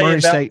thing I'll tell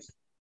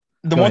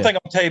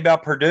you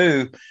about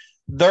Purdue,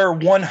 they're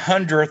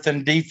 100th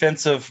in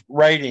defensive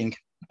rating.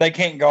 They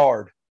can't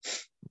guard.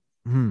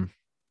 Well,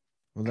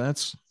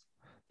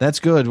 that's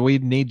good. We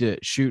need to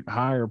shoot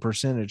higher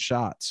percentage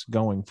shots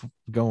going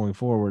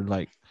forward.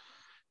 Like,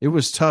 it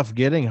was tough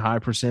getting high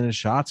percentage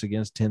shots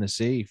against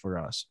Tennessee for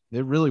us.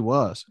 It really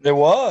was. It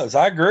was.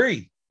 I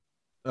agree.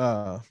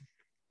 And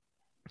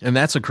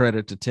that's a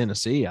credit to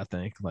Tennessee, I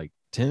think. Like,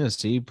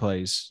 Tennessee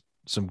plays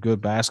some good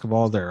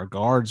basketball. Their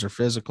guards are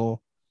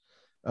physical.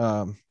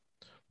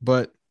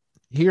 But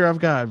here I've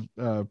got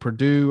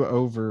Purdue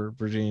over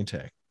Virginia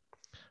Tech.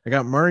 I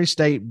got Murray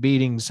State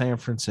beating San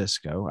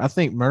Francisco. I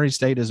think Murray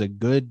State is a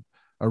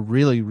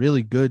really,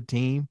 really good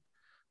team.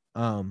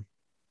 That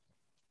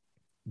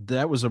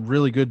was a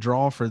really good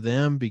draw for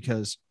them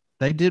because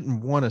they didn't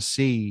want to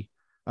see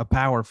a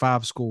Power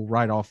 5 school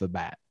right off the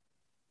bat.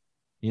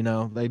 You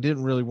know, they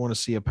didn't really want to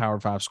see a Power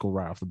 5 school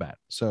right off the bat.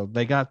 So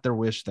they got their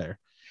wish there.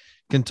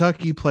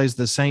 Kentucky plays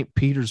the St.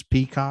 Peter's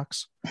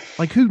Peacocks.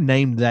 Like, who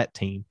named that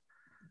team?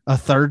 A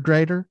third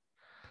grader?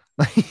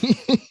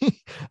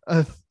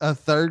 a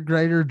third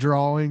grader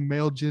drawing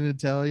male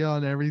genitalia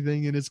on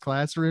everything in his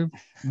classroom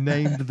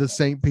named the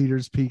St.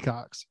 Peter's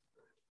Peacocks.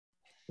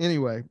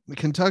 Anyway,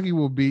 Kentucky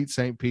will beat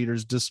St.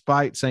 Peter's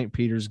despite St.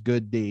 Peter's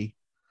good D.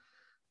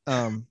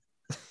 I've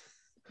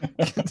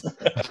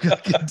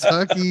got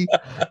Kentucky.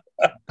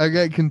 I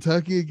got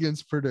Kentucky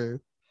against Purdue.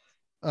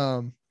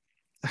 God,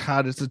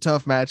 it's a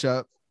tough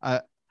matchup.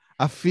 I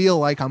feel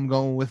like I'm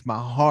going with my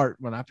heart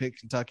when I pick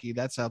Kentucky.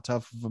 That's how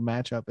tough of a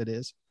matchup it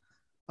is.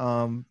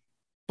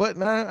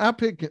 But I'll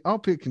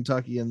pick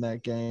Kentucky in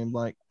that game.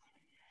 Like,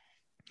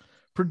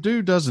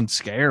 Purdue doesn't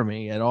scare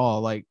me at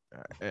all. Like,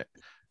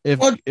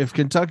 if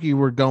Kentucky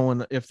were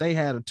going, if they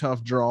had a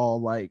tough draw,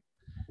 like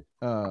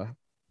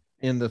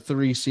in the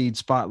 3 seed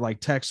spot, like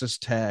Texas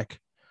Tech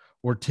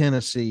or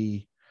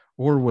Tennessee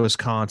or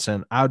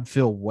Wisconsin, I'd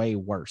feel way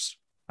worse,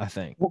 I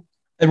think.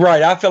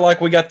 Right. I feel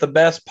like we got the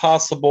best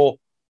possible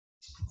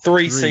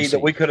 3 seed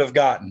that we could have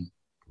gotten.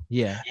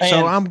 Yeah.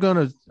 So I'm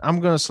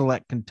gonna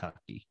select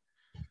Kentucky.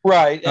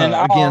 Right. And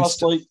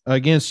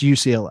against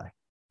UCLA.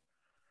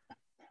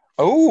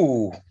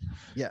 Oh.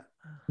 Yeah.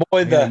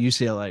 Boy,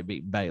 UCLA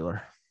beat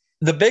Baylor.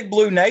 The Big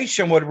Blue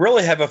Nation would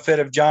really have a fit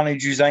if Johnny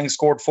Juzang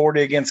scored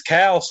 40 against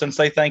Cal, since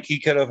they think he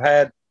could have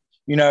had,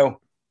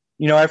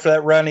 after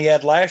that run he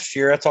had last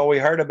year. That's all we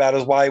heard about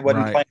is why he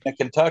wasn't playing in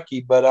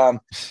Kentucky.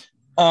 But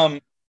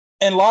and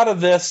a lot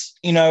of this,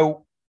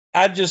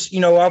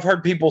 I've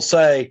heard people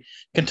say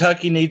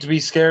Kentucky needs to be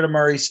scared of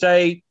Murray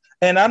State,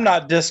 and I'm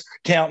not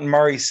discounting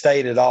Murray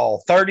State at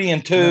all.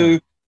 30-2,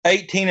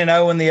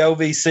 18-0 in the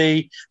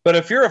OVC. But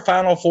if you're a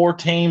Final Four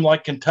team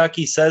like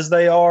Kentucky says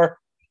they are,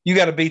 you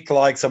got to beat the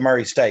likes of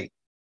Murray State.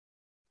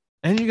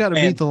 And you got to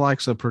beat the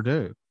likes of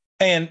Purdue.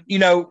 And,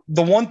 the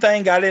one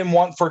thing I didn't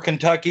want for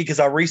Kentucky, because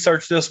I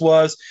researched this,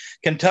 was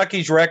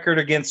Kentucky's record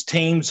against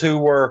teams who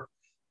were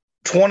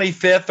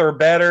 25th or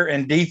better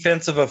in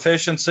defensive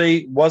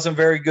efficiency wasn't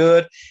very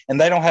good,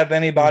 and they don't have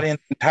anybody in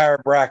the entire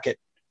bracket.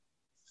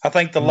 I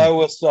think the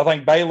lowest, I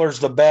think Baylor's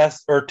the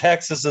best, or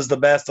Texas is the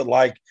best at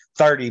like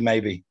 30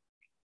 maybe.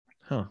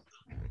 Huh.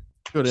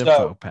 Good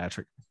info,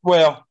 Patrick.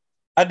 Well,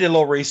 I did a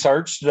little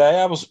research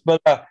today. We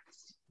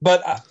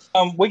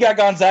got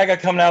Gonzaga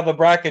coming out of the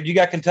bracket. You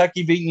got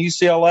Kentucky beating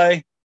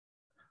UCLA?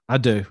 I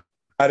do.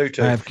 I do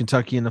too. I have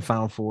Kentucky in the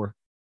Final Four.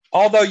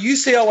 Although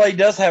UCLA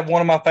does have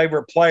one of my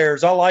favorite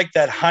players. I like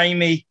that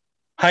Jaime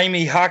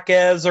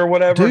Jaquez or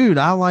whatever. Dude,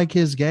 I like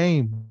his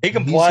game. He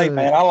can play,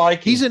 man. I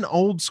like him. He's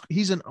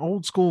an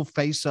old school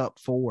face-up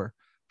 4.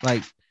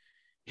 Like,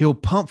 he'll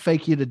pump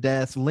fake you to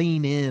death,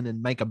 lean in,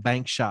 and make a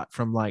bank shot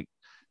from like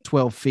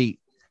 12 feet.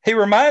 He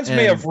reminds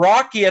me of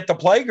Rocky at the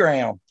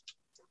playground.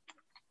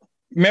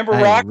 Remember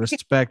Rocky?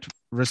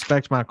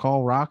 Respect my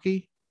call,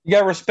 Rocky. You got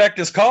to respect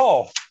his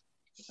call.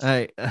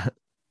 Hey,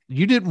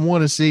 you didn't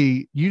want to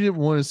see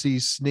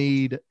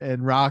Snead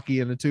and Rocky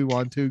in a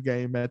 2-on-2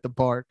 game at the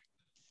park.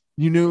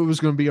 You knew it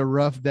was going to be a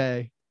rough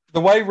day.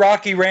 The way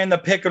Rocky ran the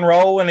pick and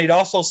roll, and he'd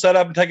also set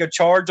up and take a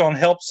charge on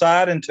help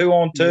side and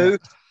 2-on-2.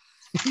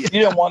 Yeah. You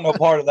didn't want no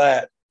part of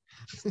that.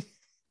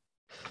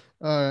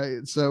 All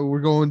right, so we're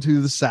going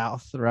to the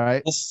South,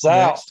 right? The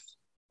South.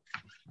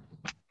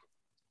 Next.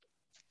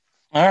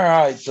 All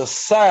right, the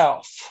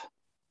South.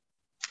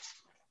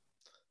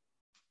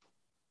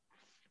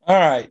 All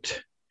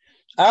right.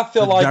 I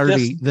feel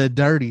the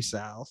dirty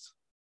South.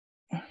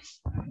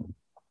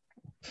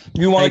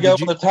 You want to go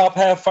for the top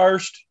half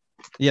first?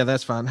 Yeah,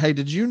 that's fine. Hey,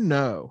 did you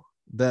know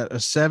that a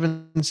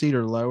 7 seed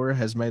or lower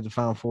has made the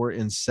Final Four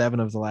in 7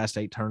 of the last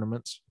 8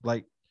 tournaments?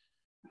 Like,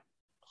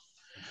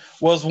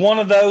 was one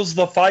of those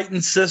the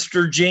Fighting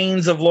Sister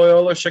Jeans of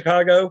Loyola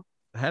Chicago?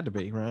 It had to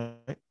be, right?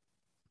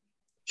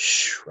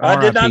 I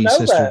did not know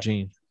Sister that.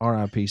 Jean.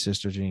 R.I.P.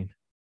 Sister Jean.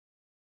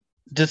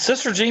 Did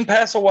Sister Jean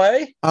pass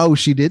away? Oh,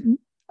 she didn't?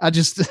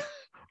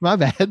 My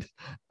bad.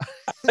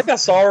 I think I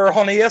saw her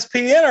on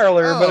ESPN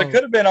earlier, but it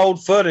could have been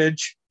old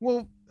footage.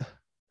 Well,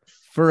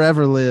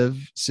 forever live,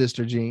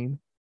 Sister Jean.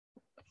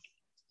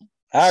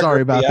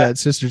 Sorry about that,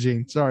 Sister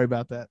Jean. Sorry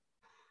about that.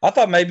 I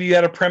thought maybe you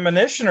had a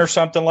premonition or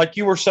something, like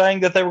you were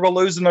saying that they were going to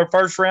lose in their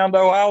first round to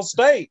Ohio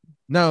State.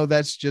 No,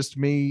 that's just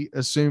me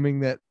assuming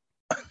that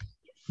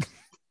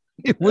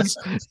it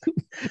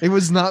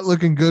was not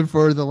looking good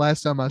for her the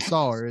last time I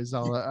saw her, is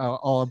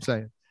all I'm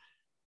saying.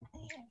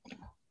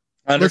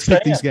 Let's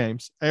pick these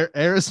games.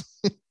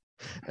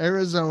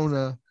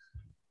 Arizona,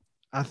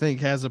 I think,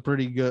 has a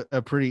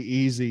pretty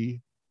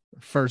easy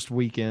first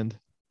weekend.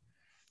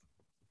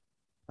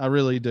 I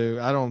really do.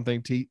 I don't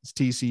think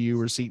TCU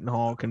or Seton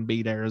Hall can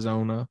beat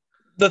Arizona.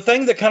 The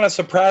thing that kind of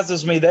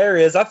surprises me there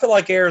is I feel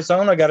like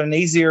Arizona got an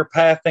easier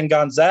path than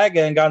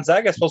Gonzaga, and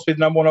Gonzaga is supposed to be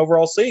the number 1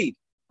 overall seed.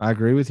 I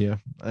agree with you.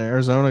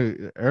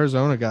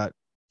 Arizona got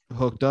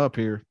hooked up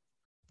here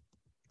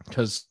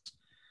because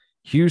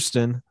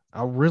Houston,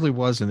 I really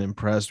wasn't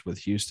impressed with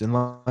Houston.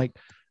 Like,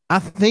 I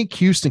think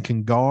Houston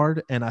can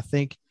guard, and I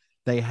think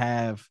they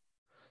have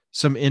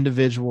some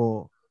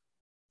individually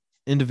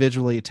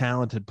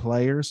talented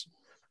players.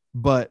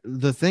 But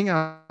the thing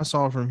I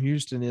saw from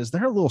Houston is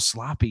they're a little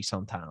sloppy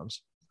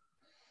sometimes.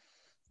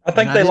 I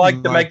think they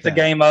like to make the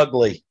game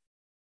ugly.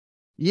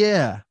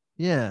 Yeah.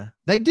 Yeah.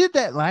 They did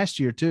that last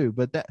year too,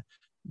 but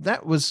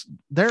that was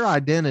their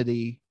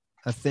identity,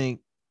 I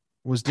think,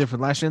 was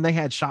different last year. And they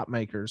had shot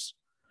makers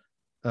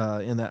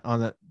on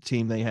that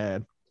team they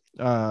had.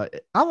 I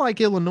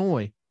like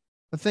Illinois.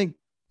 I think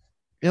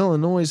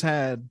Illinois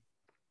had,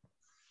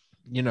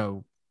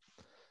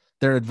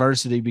 their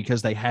adversity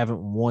because they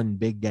haven't won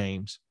big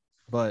games,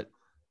 but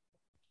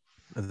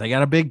they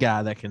got a big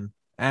guy that can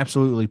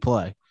absolutely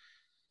play.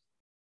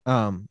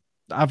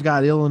 I've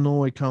got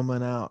Illinois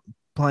coming out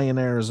playing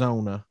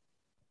Arizona,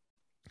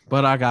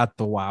 but I got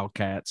the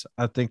Wildcats.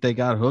 I think they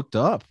got hooked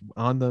up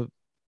on the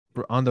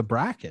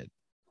bracket.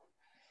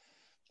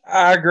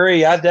 I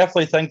agree. I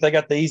definitely think they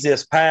got the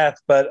easiest path,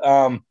 but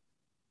I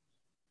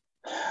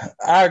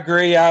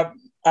agree. I've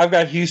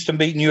got Houston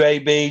beating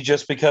UAB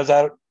just because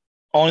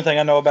only thing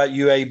I know about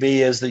UAB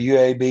is the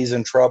UAB's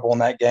in trouble in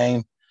that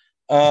game.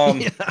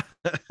 The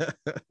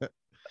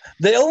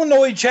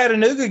Illinois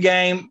Chattanooga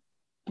game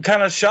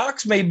kind of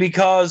shocks me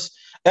because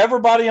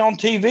everybody on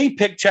TV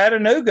picked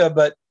Chattanooga,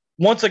 but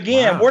once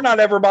again, we're not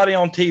everybody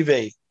on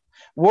TV.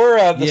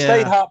 We're the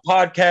State Hop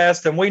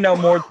podcast, and we know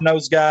more than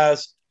those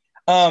guys.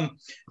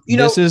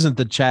 This isn't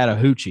the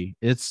Chattahoochee;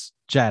 it's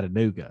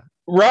Chattanooga.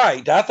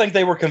 Right. I think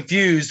they were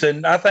confused,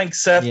 and I think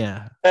Seth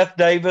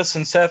Davis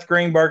and Seth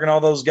Greenberg and all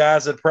those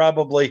guys had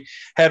probably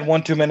had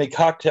one too many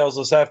cocktails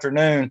this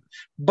afternoon.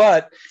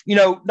 But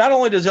not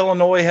only does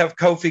Illinois have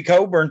Kofi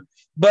Coburn,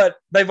 but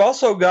they've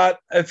also got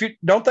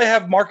don't they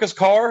have Marcus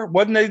Carr?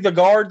 Wasn't he the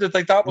guard that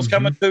they thought was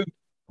coming to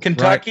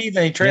Kentucky? Right.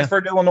 Then he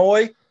transferred to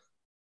Illinois.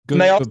 Good,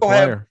 and they also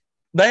have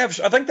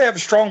I think they have a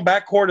strong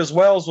backcourt as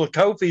well as with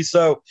Kofi.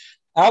 So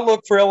I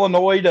look for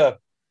Illinois to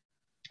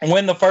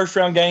win the first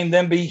round game,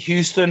 then beat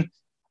Houston.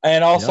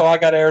 And also I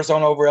got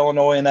Arizona over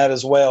Illinois in that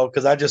as well,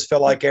 because I just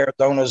feel like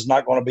Arizona is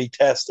not going to be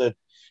tested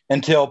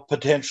until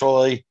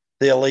potentially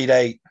the Elite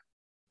Eight.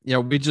 Yeah,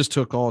 we just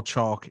took all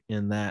chalk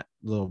in that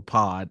little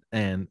pod,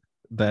 and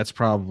that's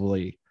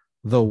probably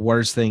the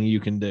worst thing you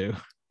can do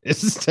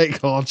is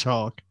take all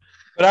chalk.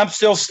 But I'm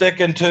still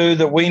sticking to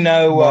that. We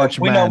know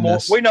we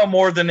know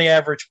more than the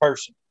average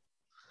person.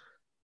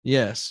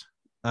 Yes,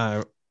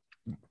 I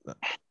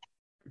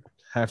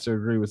have to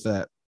agree with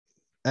that.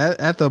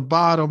 At the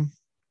bottom,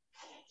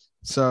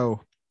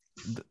 so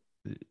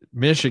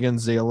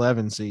Michigan's the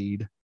 11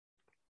 seed.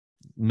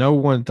 No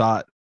one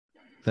thought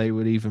they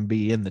would even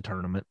be in the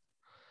tournament.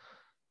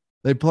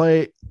 They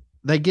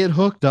get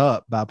hooked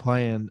up by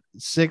playing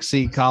 6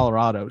 seed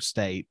Colorado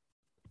State,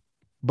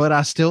 but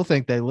I still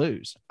think they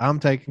lose. I'm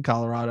taking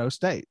Colorado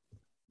State.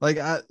 They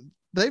got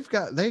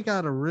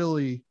to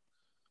really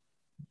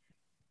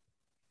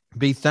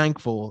be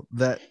thankful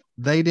that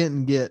they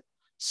didn't get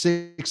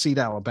 6 seed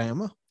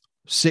Alabama,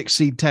 6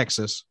 seed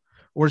Texas,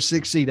 or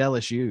 6 seed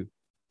LSU.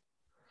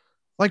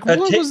 What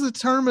was the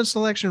tournament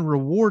selection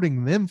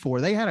rewarding them for?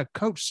 They had a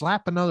coach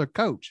slap another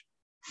coach.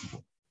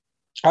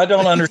 I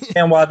don't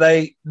understand why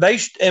they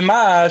in my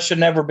eyes should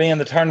never be in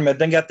the tournament.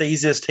 They got the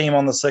easiest team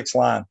on the 6th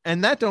line.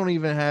 And that don't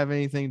even have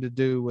anything to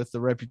do with the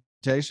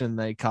reputation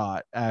they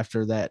caught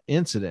after that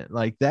incident.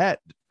 That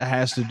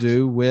has to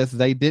do with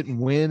they didn't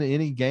win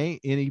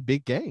any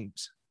big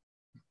games.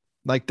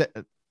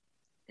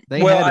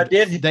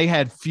 They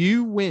had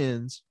few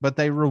wins, but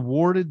they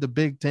rewarded the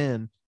Big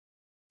Ten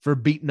for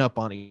beating up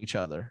on each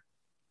other.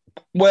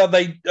 Well,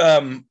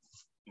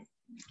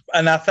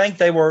 and I think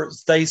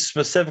they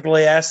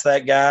specifically asked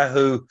that guy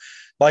who,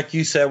 like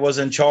you said, was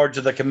in charge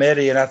of the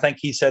committee. And I think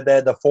he said they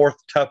had the 4th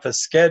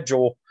toughest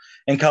schedule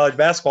in college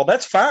basketball.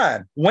 That's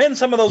fine. Win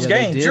some of those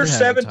games. You're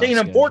 17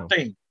 and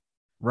 14.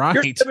 Right.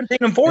 You're 17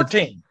 and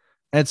 14.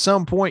 At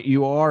some point,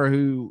 you are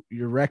who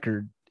your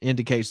record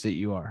indicates that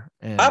you are.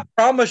 And I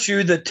promise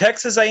you that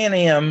Texas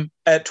A&M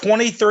at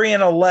 23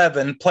 and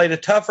 11 played a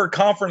tougher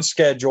conference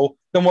schedule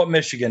than what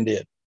Michigan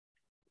did.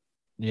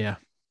 Yeah.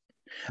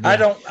 I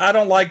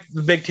don't like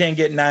the Big Ten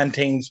getting 9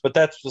 teams, but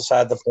that's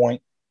beside the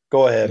point.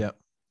 Go ahead. Yeah.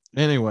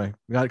 Anyway,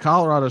 we got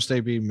Colorado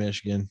State beating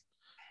Michigan,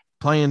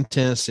 playing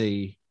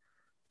Tennessee.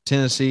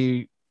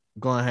 Tennessee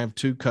going to have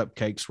 2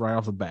 cupcakes right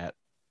off the bat.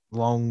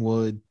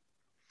 Longwood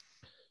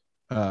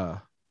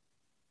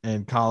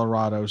and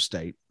Colorado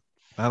State.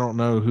 I don't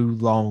know who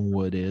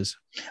Longwood is.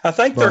 I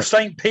think they're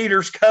St.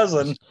 Peter's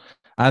cousin.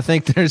 I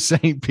think they're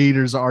St.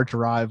 Peter's arch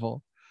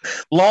rival.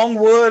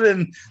 Longwood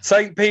and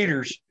St.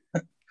 Peter's.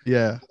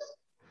 Yeah.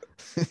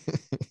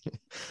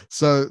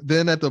 So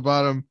then at the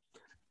bottom,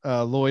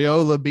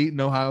 Loyola beating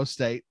Ohio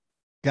State.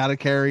 Got to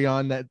carry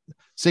on that.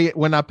 See,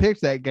 when I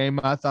picked that game,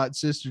 I thought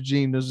Sister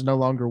Jean was no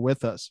longer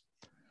with us.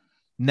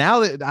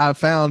 Now that I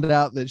found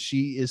out that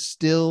she is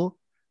still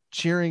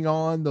cheering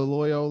on the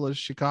Loyola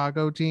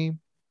Chicago team,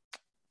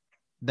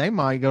 they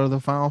might go to the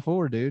Final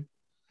Four, dude.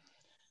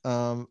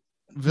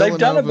 They've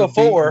done it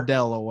before.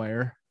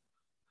 Delaware.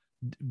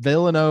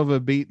 Villanova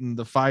beating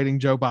the Fighting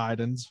Joe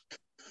Bidens.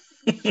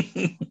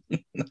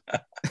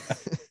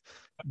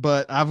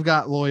 But I've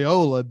got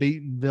Loyola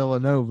beating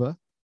Villanova,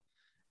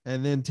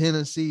 and then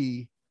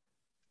Tennessee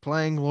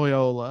playing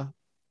Loyola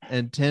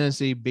and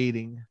Tennessee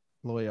beating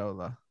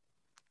Loyola.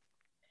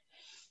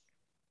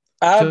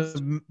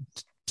 It'll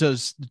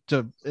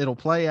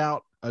play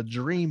out a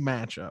dream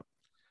matchup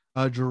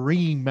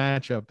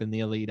in the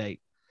Elite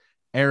Eight,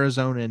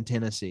 Arizona and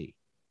Tennessee.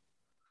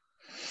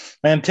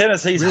 And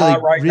Tennessee's really,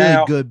 hot right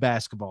now. Really good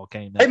basketball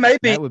game.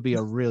 That would be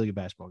a really good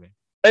basketball game.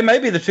 They may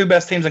be the two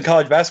best teams in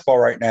college basketball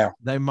right now.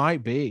 They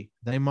might be.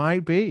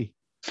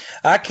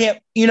 I can't,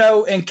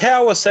 and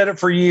Cal has said it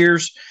for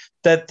years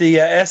that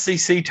the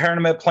SEC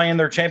tournament playing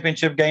their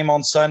championship game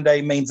on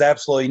Sunday means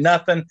absolutely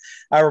nothing.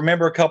 I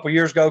remember a couple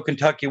years ago,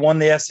 Kentucky won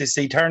the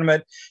SEC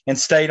tournament and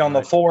stayed on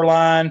the 4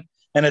 line,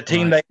 and a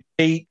team they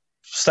beat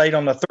stayed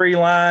on the 3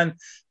 line.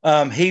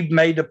 He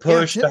made the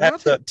push to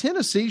have to.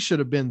 Tennessee should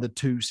have been the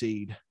 2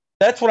 seed.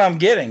 That's what I'm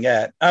getting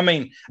at. I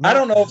mean, I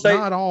don't know if they.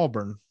 Not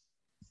Auburn.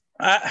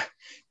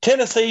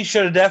 Tennessee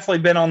should have definitely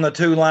been on the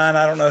 2 line.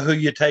 I don't know who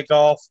you take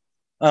off.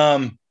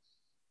 You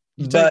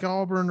take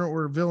Auburn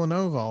or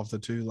Villanova off the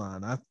 2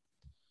 line.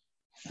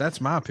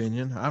 That's my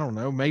opinion. I don't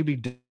know. Maybe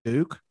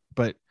Duke,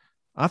 but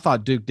I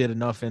thought Duke did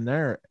enough in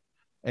their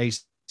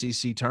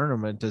ACC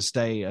tournament to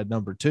stay at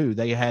number 2.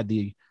 They had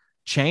the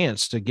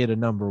chance to get a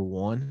number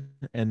 1,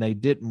 and they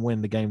didn't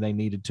win the game they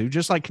needed to,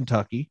 just like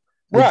Kentucky.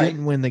 They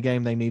didn't win the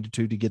game they needed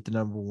to get the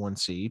number 1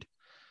 seed.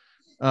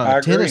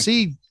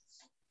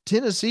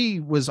 Tennessee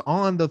was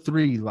on the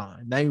 3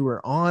 line. They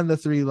were on the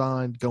 3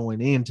 line going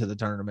into the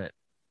tournament.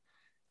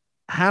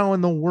 How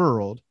in the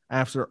world,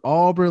 after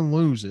Auburn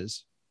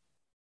loses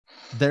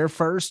their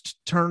first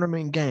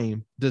tournament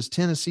game, does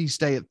Tennessee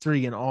stay at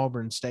 3 and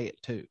Auburn stay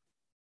at 2?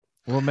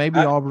 Well, maybe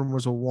Auburn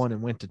was a 1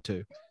 and went to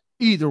 2.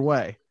 Either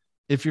way,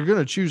 if you're going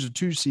to choose a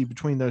 2 seed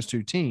between those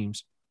 2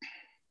 teams,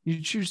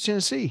 you choose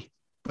Tennessee.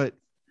 But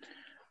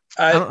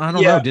I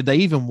don't know. Did they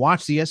even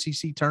watch the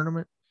SEC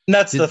tournament?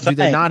 That's the thing. Do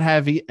they not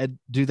have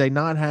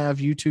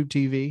YouTube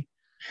TV?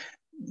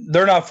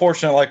 They're not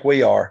fortunate like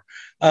we are.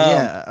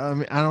 I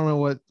mean, I don't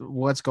know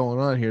what's going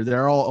on here.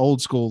 They're all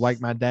old school, like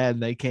my dad.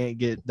 And they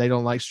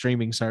don't like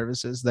streaming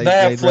services. They'd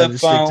rather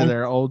stick to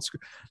their old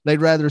school.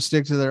 They'd rather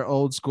stick to their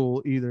old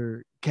school,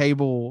 either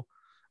cable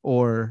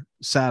or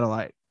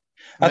satellite.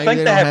 I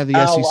think they have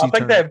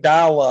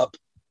dial up.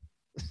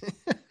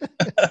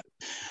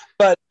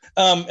 But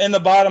in the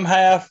bottom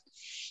half,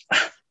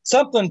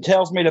 something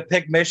tells me to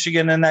pick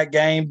Michigan in that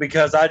game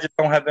because I just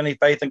don't have any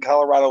faith in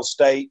Colorado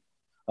State.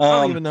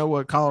 I don't even know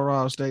what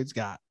Colorado State's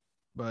got,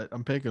 but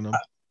I'm picking them.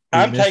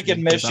 I'm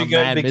taking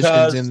Michigan because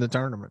Michigan's in the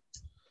tournament.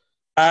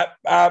 I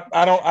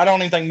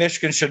don't even think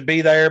Michigan should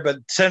be there, but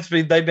since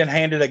they've been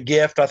handed a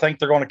gift, I think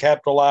they're going to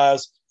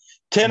capitalize.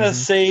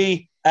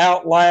 Tennessee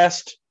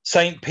outlast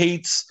St.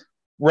 Pete's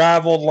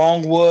rival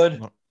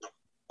Longwood.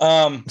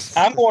 I'm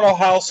going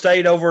Ohio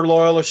State over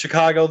Loyola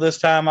Chicago this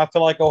time. I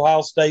feel like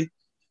Ohio State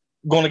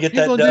going to get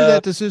that dub. Do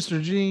that to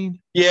Sister Jean?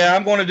 Yeah,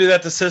 I'm going to do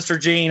that to Sister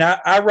Jean.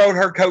 I rode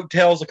her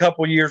coattails a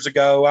couple years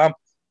ago.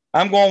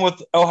 I'm going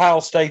with Ohio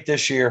State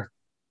this year.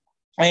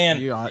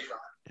 And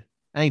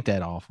ain't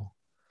that awful?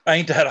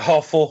 Ain't that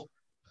awful?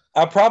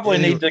 I probably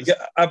need to go.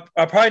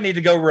 I probably need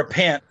to go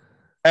repent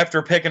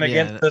after picking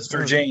against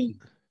Sister Jean.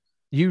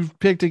 You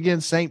picked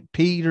against St.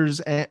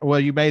 Peter's. Well,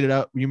 you made it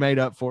up. You made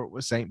up for it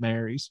with St.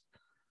 Mary's.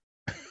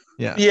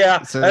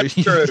 Yeah, so that's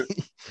true.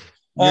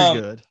 You're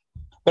good.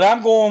 But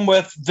I'm going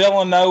with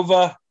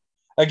Villanova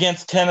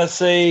against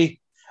Tennessee,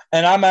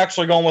 and I'm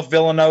actually going with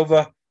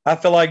Villanova. I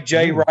feel like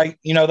Jay Wright,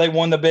 they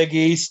won the Big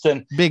East,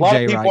 and Big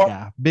Jay Wright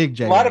guy. Big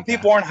Jay. A lot of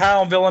people aren't high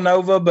on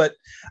Villanova, but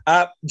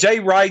Jay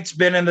Wright's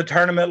been in the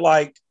tournament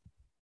like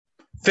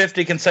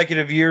 50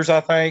 consecutive years, I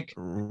think.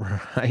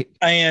 Right.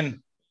 And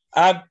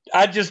I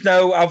just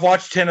know I've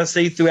watched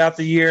Tennessee throughout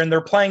the year, and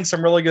they're playing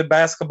some really good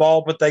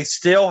basketball, but they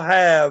still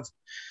have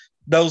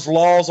those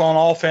laws on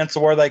offense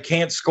where they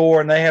can't score,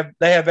 and they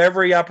have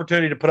every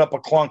opportunity to put up a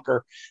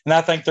clunker. And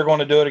I think they're going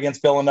to do it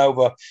against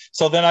Villanova.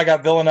 So then I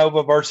got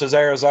Villanova versus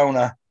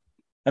Arizona,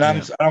 and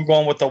I'm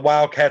going with the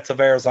Wildcats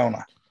of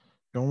Arizona.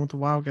 Going with the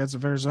Wildcats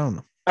of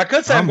Arizona. I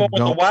could say I'm going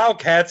with the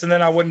Wildcats, and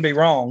then I wouldn't be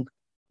wrong.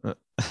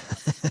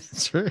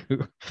 True.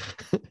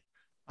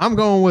 I'm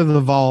going with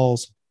the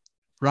Vols,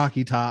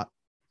 Rocky Top,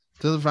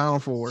 to the Final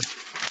Four.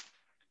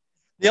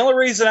 The only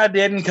reason I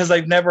didn't because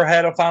they've never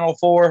had a Final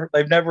Four.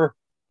 They've never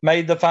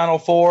made the Final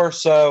Four.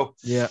 So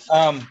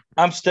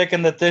I'm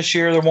sticking that this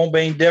year there won't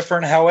be any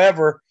different.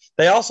 However,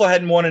 they also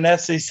hadn't won an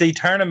SEC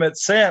tournament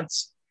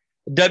since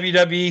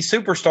WWE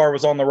Superstar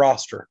was on the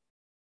roster.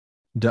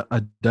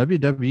 A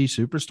WWE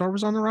Superstar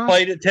was on the roster?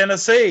 Played at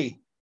Tennessee.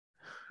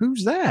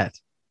 Who's that?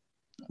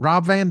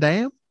 Rob Van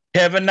Dam?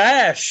 Kevin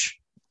Nash.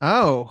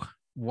 Oh,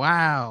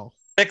 wow.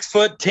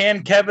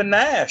 6'10" Kevin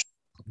Nash.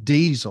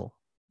 Diesel.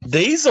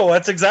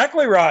 That's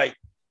exactly right.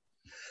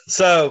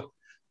 So,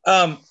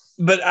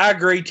 but I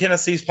agree,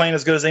 Tennessee's playing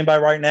as good as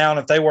anybody right now. And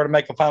if they were to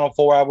make a Final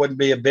Four, I wouldn't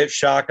be a bit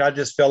shocked. I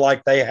just feel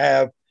like they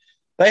have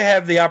they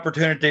have the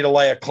opportunity to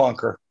lay a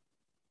clunker.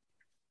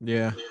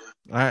 Yeah.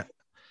 I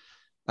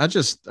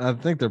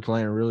think they're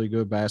playing really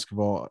good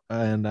basketball,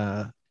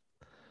 and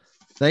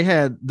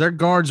their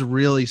guards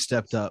really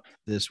stepped up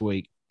this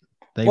week.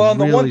 They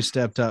really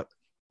stepped up.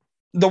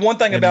 The one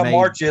thing about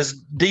March is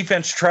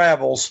defense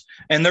travels,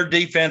 and their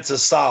defense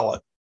is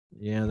solid.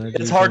 Yeah,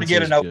 it's hard to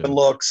get an open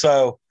look,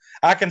 so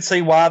I can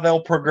see why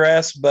they'll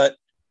progress. But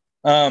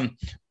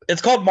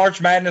it's called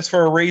March Madness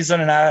for a reason,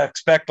 and I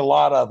expect a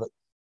lot of it.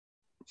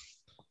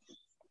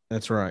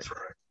 That's right.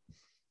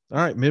 All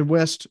right,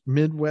 Midwest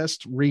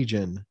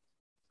region.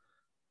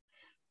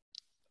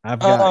 I've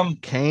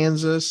got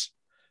Kansas.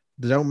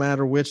 It don't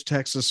matter which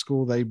Texas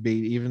school they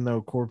beat, even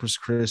though Corpus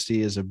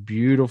Christi is a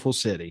beautiful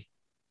city.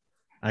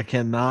 I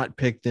cannot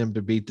pick them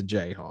to beat the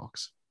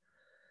Jayhawks.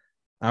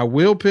 I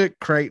will pick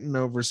Creighton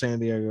over San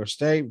Diego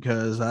State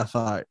because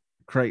I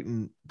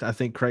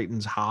think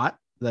Creighton's hot.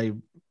 They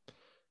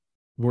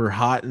were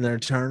hot in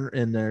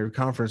their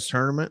conference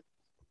tournament.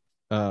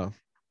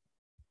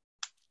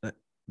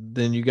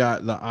 Then you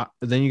got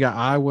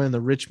Iowa and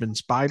the Richmond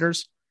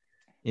Spiders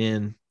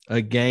in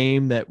a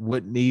game that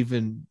wouldn't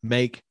even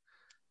make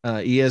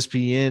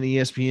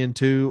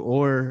ESPN2,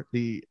 or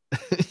it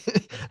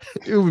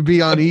would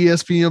be on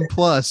ESPN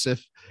Plus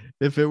if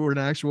it were an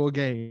actual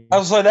game. I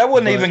was like, that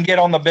wouldn't even get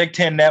on the Big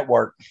Ten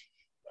network.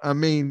 I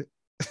mean,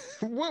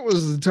 what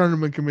was the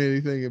tournament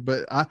committee thinking?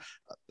 But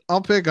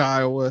I'll pick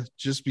Iowa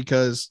just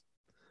because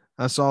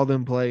I saw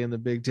them play in the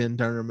Big Ten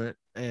tournament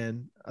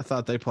and I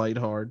thought they played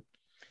hard.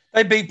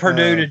 They beat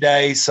Purdue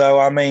today, so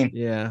I mean,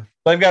 yeah,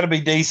 they've got to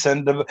be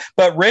decent.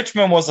 But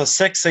Richmond was a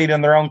 6th seed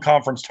in their own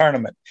conference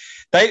tournament.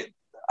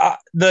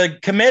 The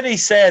committee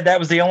said that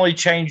was the only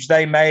change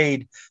they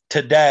made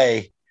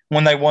today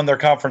when they won their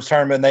conference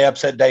tournament and they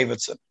upset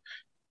Davidson.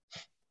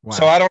 Wow.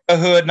 So I don't know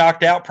who had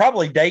knocked out.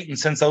 Probably Dayton,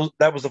 since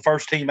that was the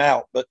first team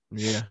out. But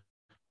yeah,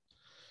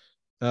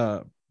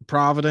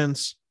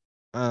 Providence.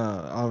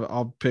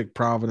 I'll pick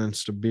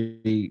Providence to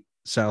beat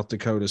South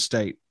Dakota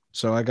State.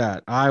 So I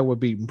got Iowa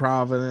beating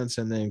Providence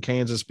and then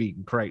Kansas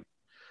beating Creighton.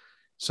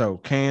 So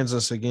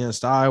Kansas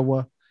against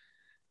Iowa,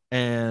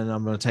 and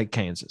I'm going to take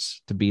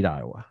Kansas to beat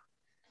Iowa.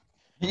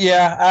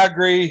 Yeah, I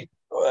agree.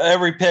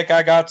 Every pick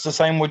I got's the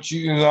same with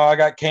you. I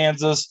got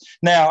Kansas.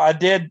 Now, I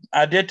did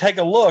take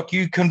a look.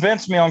 You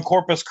convinced me on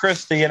Corpus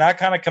Christi, and I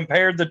kind of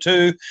compared the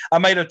two. I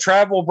made a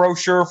travel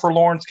brochure for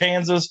Lawrence,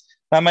 Kansas.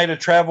 I made a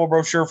travel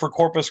brochure for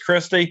Corpus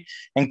Christi,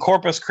 and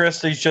Corpus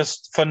Christi's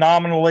just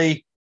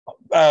phenomenally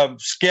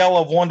scale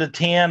of 1 to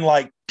 10,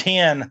 like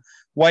 10,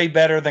 way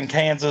better than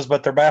Kansas,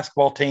 but their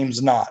basketball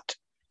team's not.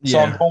 So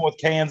I'm going with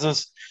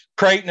Kansas.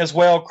 Creighton as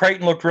well.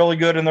 Creighton looked really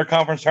good in their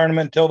conference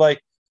tournament until they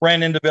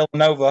ran into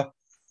Villanova.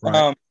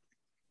 Right.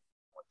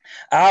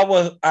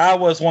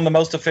 Iowa is one of the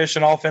most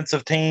efficient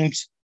offensive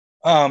teams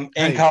in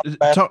college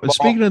basketball.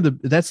 Speaking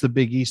of that's the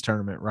Big East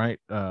tournament, right?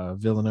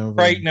 Villanova.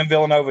 Creighton and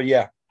Villanova,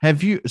 yeah.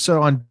 Have you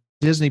on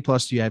Disney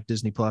Plus? Do you have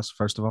Disney Plus?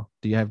 First of all,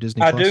 do you have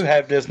Disney Plus? I do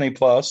have Disney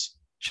Plus.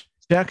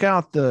 Check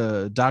out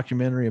the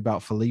documentary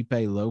about Felipe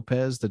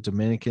Lopez, the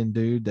Dominican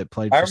dude that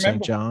played for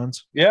St.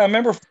 John's. Yeah, I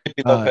remember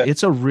Felipe Lopez.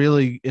 It's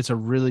a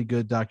really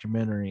good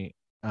documentary.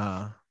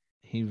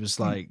 He was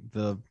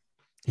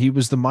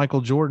the Michael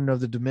Jordan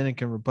of the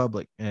Dominican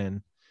Republic,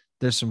 and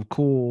there's some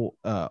cool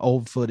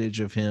old footage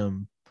of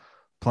him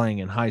playing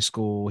in high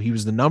school. He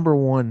was the number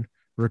 1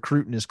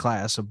 recruit in his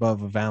class,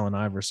 above of Allen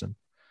Iverson.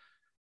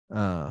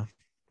 But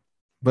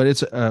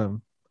it's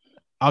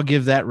I'll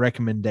give that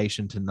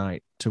recommendation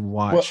tonight to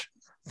watch.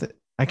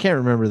 I can't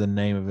remember the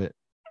name of it,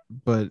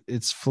 but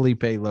it's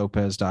Felipe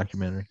Lopez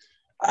documentary.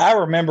 I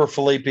remember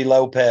Felipe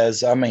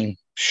Lopez. I mean,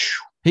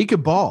 he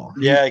could ball.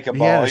 Yeah, he could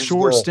ball. He had a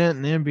short stint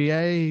in the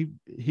NBA.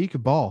 He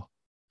could ball.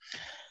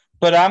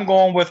 But I'm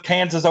going with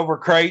Kansas over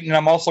Creighton.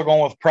 I'm also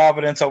going with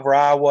Providence over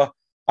Iowa.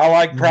 I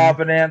like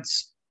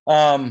Providence.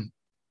 I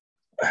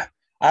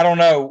don't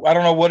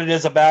know what it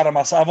is about him.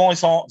 I've only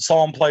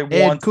saw him play once.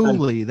 Ed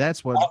Cooley.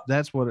 That's what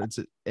it's.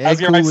 Ed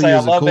Cooley is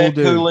a cool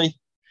dude.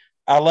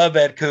 I love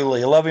Ed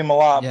Cooley. I love him a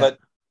lot. Yeah. But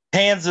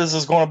Kansas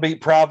is going to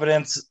beat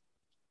Providence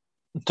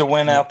to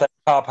win out that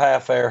top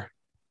half there.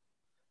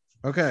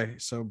 Okay,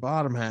 so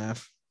bottom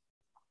half,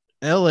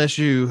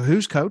 LSU.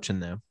 Who's coaching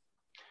them?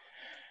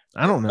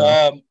 I don't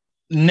know.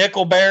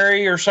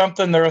 Nickelberry or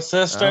something. Their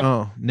assistant.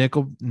 Oh,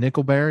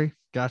 Nickelberry.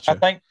 Gotcha.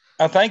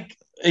 I think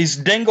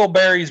he's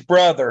Dingleberry's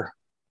brother.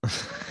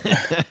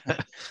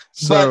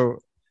 So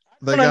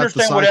I don't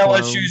understand what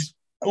LSU's.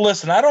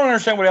 Listen, I don't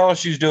understand what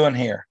LSU's doing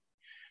here.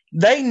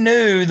 They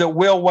knew that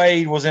Will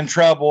Wade was in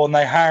trouble and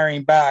they hire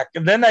him back,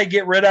 and then they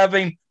get rid of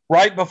him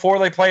right before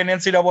they play an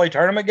NCAA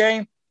tournament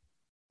game.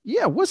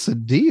 Yeah, what's the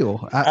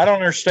deal? I don't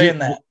understand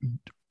that.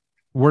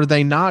 Were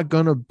they not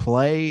going to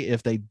play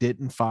if they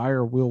didn't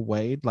fire Will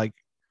Wade? Like,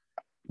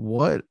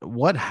 what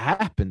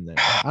happened there?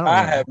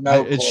 I have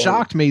no clue. It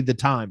shocked me, the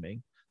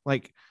timing.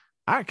 Like,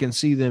 I can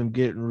see them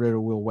getting rid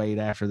of Will Wade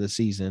after the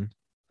season.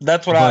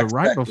 That's what I expected.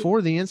 Right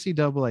before the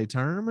NCAA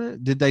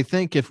tournament, did they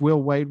think if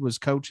Will Wade was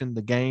coaching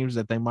the games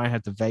that they might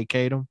have to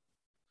vacate him?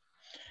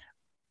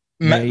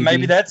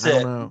 Maybe that's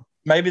it.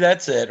 Maybe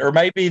that's it. Or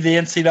maybe the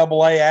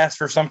NCAA asked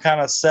for some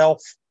kind of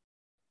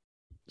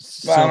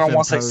I don't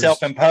want to say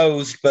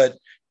self-imposed, but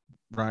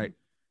right.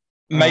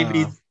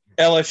 Maybe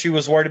LSU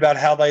was worried about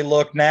how they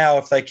look now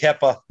if they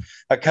kept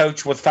a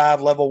coach with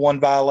 5 level 1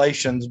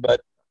 violations.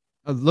 But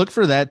look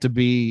for that to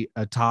be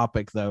a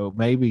topic, though,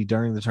 maybe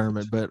during the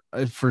tournament, but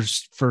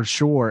for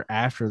sure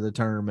after the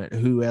tournament,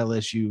 who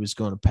LSU is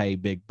going to pay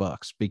big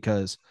bucks,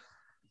 because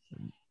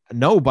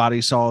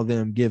nobody saw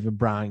them giving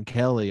Brian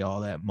Kelly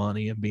all that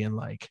money and being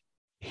like,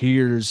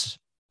 here's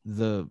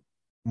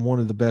one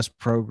of the best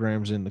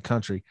programs in the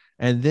country.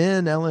 And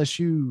then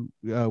LSU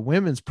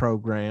women's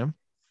program,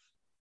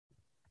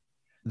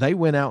 they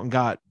went out and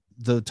got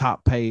the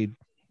top paid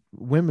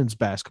women's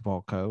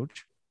basketball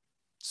coach.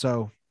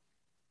 So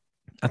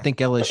I think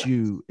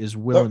LSU is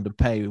willing to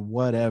pay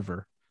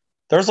whatever.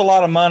 There's a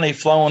lot of money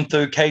flowing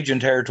through Cajun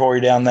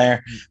territory down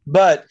there.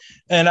 But,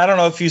 and I don't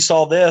know if you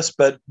saw this,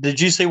 but did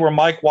you see where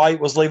Mike White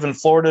was leaving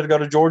Florida to go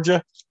to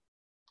Georgia?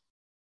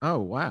 Oh,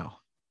 wow.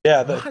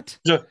 Yeah.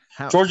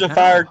 Georgia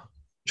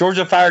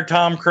fired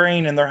Tom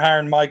Crean, and they're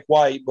hiring Mike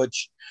White,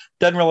 which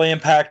doesn't really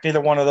impact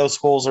neither one of those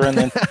schools are in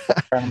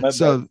the tournament.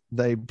 So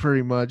they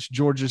pretty much,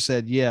 Georgia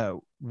said, yeah,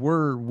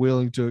 we're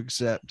willing to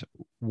accept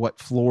what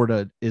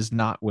Florida is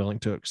not willing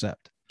to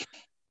accept.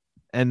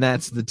 And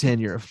that's the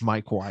tenure of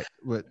Mike White.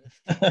 But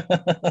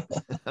I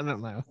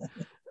don't know.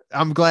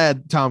 I'm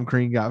glad Tom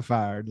Crean got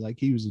fired. Like,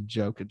 he was a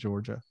joke at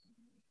Georgia.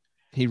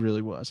 He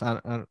really was.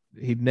 I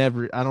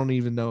don't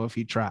even know if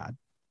he tried.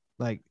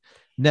 Like,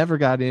 never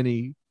got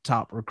any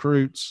top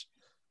recruits,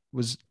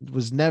 was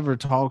never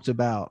talked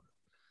about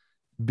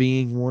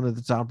being one of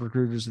the top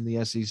recruiters in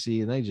the SEC,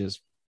 and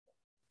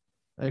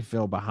they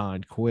fell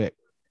behind quick.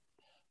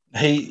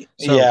 I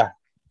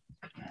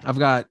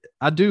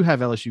do have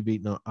LSU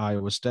beating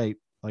Iowa State.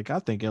 Like, I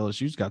think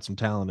LSU's got some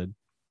talented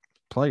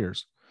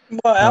players.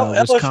 Well,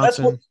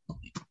 Wisconsin.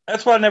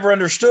 That's what I never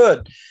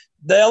understood.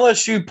 The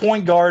LSU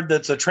point guard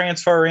that's a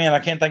transfer in, I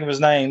can't think of his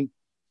name,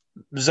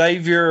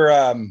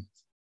 Xavier.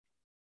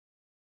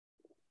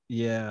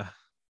 Yeah.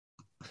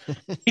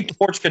 He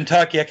torched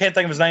Kentucky. I can't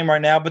think of his name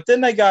right now, but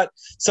then they got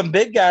some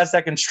big guys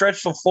that can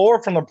stretch the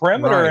floor from the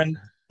perimeter, and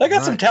they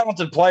got some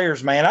talented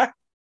players, man.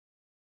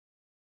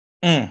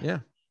 Yeah.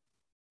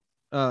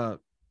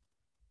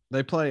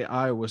 They play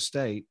Iowa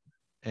State,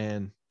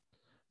 and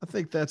I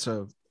think that's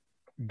a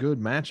good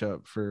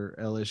matchup for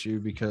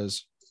LSU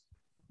because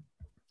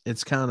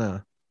it's kind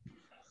of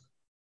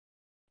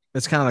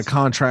a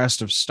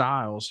contrast of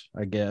styles,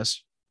 I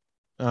guess.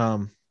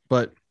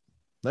 But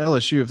the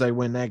LSU, if they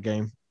win that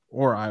game,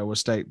 or Iowa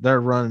State,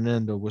 they're running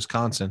into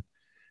Wisconsin,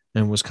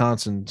 and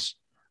Wisconsin's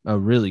a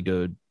really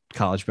good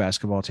college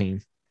basketball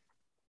team.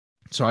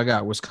 So I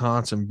got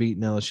Wisconsin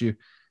beating LSU.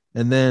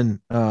 And then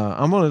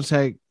I'm going to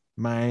take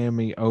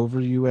Miami over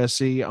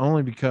USC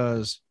only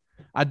because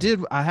I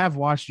have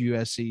watched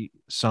USC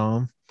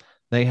some.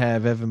 They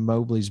have Evan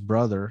Mobley's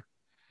brother,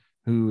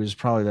 who is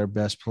probably their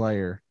best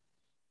player.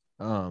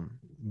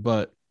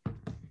 But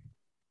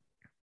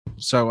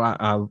so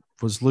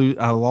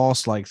I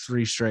lost like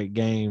 3 straight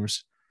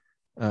games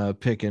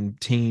picking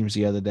teams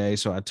the other day.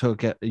 So I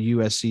took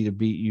USC to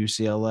beat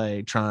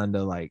UCLA, trying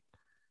to like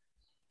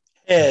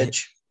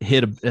hedge.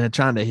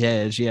 Trying to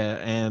hedge, yeah,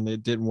 and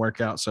it didn't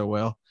work out so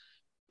well.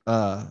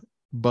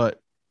 But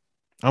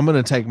I'm going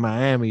to take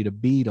Miami to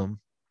beat them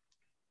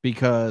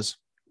because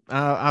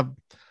I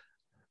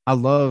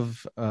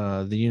love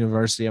the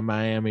University of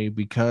Miami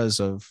because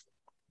of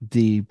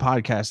the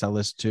podcast I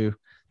listen to.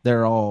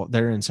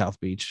 They're in South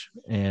Beach,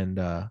 and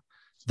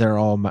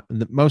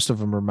most of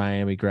them are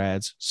Miami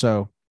grads.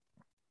 So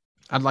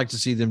I'd like to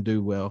see them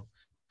do well.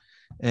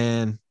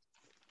 And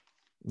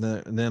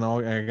then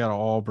I got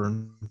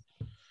Auburn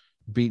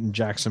beating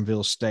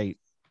Jacksonville State,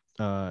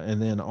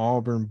 and then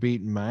Auburn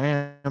beating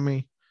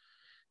Miami,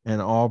 and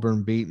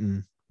Auburn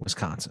beating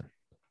Wisconsin.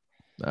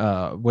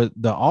 With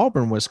the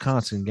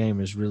Auburn-Wisconsin game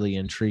is really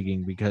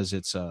intriguing because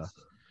it's 2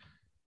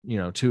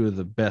 of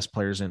the best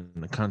players in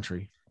the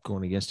country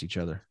going against each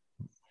other.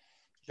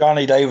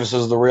 Johnny Davis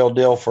is the real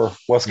deal for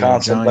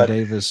Wisconsin. Yeah, Johnny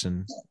Davis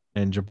and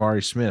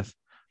Jabari Smith.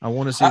 I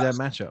want to see that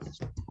matchup.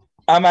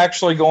 I'm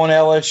actually going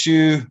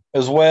LSU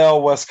as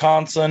well,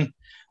 Wisconsin.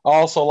 I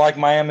also like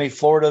Miami,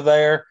 Florida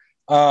there.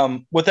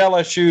 With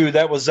LSU,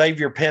 that was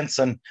Xavier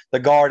Pinson, the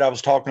guard I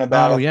was talking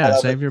about. Oh, yeah,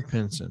 Xavier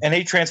Pinson. And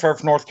he transferred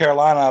from North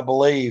Carolina, I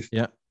believe.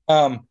 Yeah.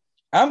 I'm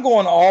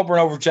going Auburn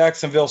over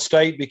Jacksonville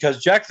State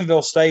because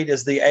Jacksonville State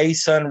is the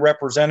ASUN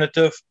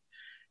representative.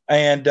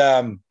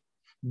 And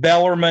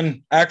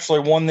Bellarmine actually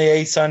won the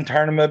ASUN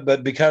tournament,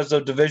 but because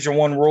of Division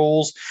I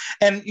rules.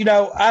 And,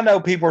 I know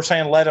people are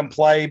saying let them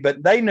play,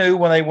 but they knew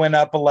when they went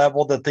up a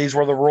level that these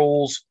were the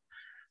rules.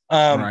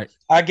 Right.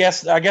 I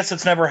guess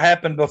it's never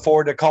happened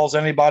before to cause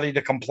anybody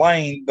to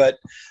complain, but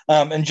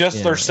in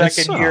just their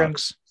second year,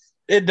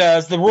 it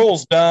does. The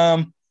rule's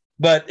dumb,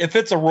 but if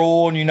it's a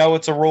rule and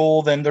it's a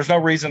rule, then there's no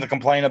reason to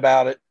complain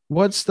about it.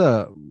 What's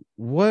the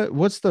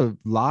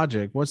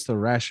logic? What's the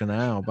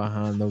rationale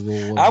behind the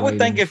rule? I would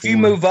think if you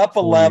move up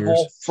a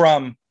level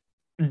from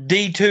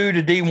D2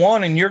 to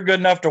D1 and you're good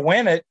enough to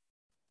win it,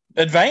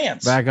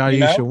 advance. By God,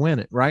 you should win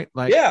it, right?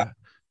 Like, yeah.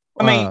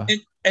 I mean,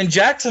 and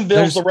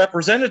Jacksonville's the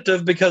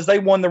representative because they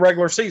won the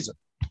regular season.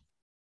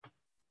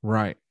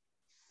 Right.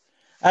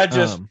 But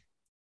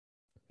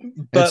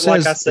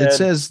like I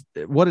said,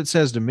 what it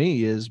says to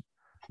me is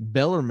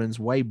Bellarmine's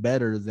way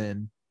better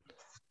than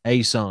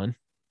ASUN.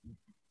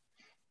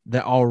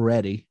 That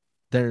already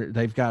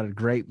they've got a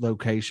great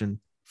location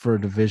for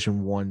a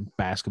Division I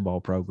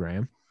basketball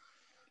program.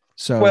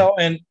 So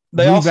and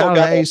they also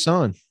got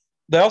ASUN.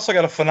 They also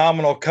got a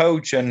phenomenal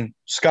coach and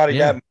Scotty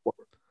Davenport.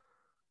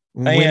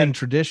 Winning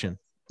tradition.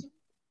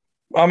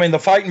 I mean, the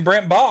fighting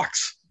Brent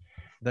Box.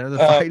 They're the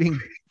fighting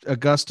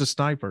Augusta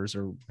Snipers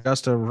or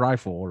Augusta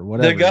Rifle or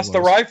whatever. The Augusta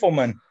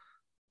Rifleman.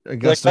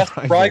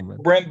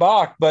 Brent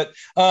Bach. But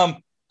I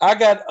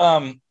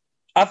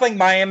think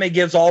Miami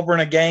gives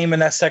Auburn a game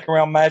in that second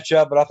round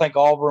matchup, but I think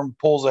Auburn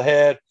pulls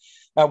ahead.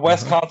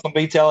 Wisconsin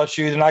beats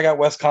LSU, and I got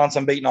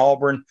Wisconsin beating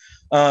Auburn.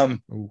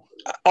 Auburn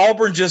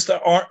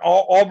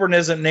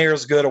isn't near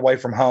as good away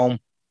from home,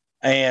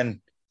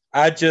 and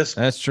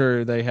that's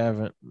true. They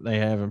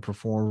haven't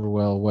performed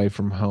well away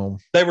from home.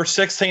 They were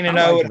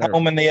 16-0 at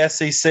home in the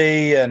SEC,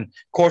 and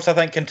of course, I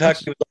think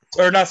Kentucky was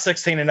not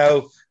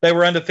 16-0. They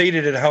were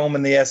undefeated at home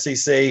in the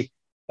SEC.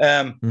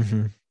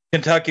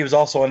 Kentucky was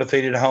also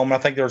undefeated at home. I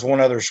think there was one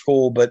other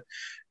school, but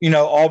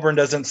Auburn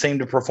doesn't seem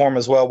to perform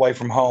as well away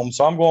from home.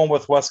 So I'm going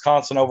with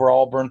Wisconsin over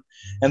Auburn,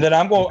 and then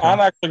I'm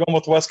actually going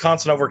with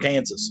Wisconsin over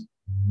Kansas.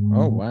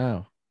 Oh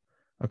wow.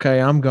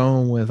 Okay, I'm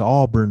going with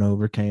Auburn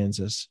over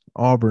Kansas.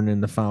 Auburn in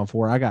the Final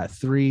Four. I got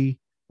 3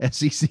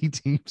 SEC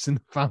teams in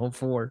the Final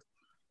Four.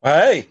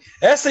 Hey,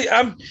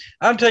 I'm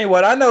telling you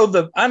what. I know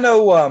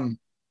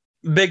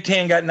Big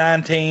Ten got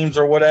 9 teams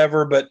or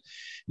whatever, but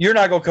you're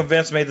not going to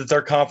convince me that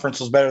their conference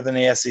was better than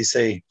the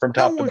SEC from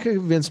top to bottom. No one can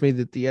convince me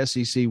that the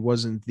SEC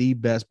wasn't the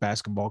best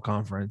basketball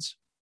conference.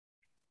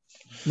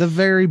 The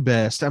very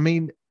best. I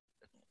mean,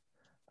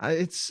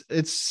 it's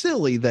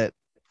silly that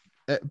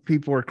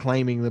people are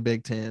claiming the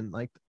Big Ten.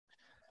 Like,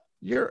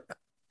 if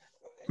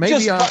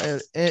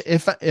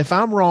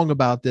I'm wrong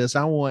about this,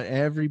 I want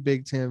every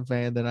Big Ten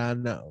fan that I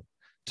know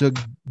to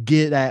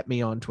get at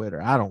me on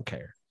Twitter. I don't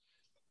care.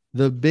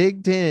 The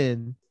Big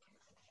Ten,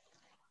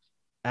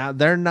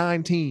 there are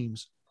 9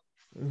 teams.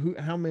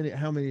 How many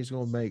is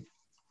going to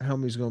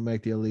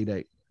make the Elite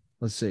Eight?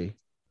 Let's see.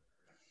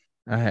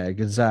 I had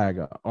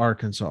Gonzaga,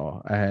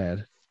 Arkansas. I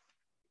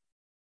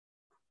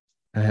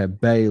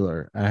had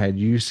Baylor. I had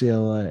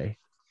UCLA,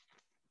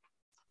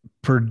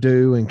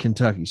 Purdue, and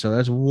Kentucky. So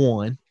that's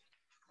 1.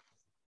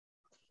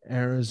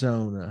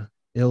 Arizona,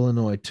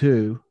 Illinois,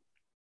 2.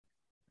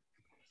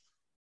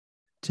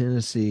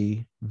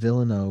 Tennessee,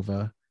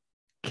 Villanova,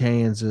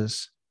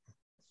 Kansas.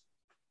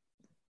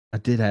 I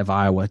did have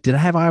Iowa. Did I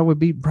have Iowa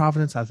beat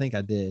Providence? I think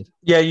I did.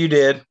 Yeah, you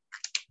did.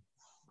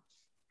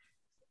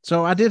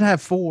 So I did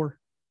have 4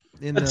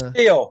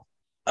 still.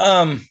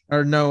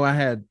 Or no, I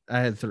had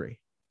 3.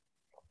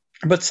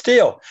 But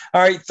still,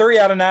 all right, 3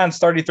 out of 9 is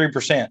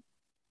 33%.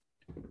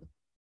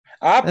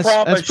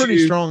 That's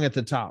pretty strong at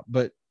the top,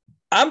 but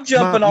I'm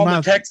jumping on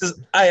the Texas.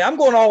 Hey, I'm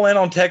going all in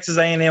on Texas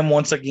A&M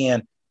once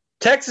again.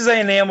 Texas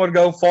A&M would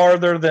go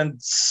farther than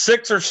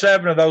 6 or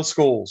 7 of those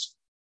schools.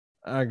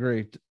 I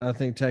agree. I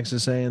think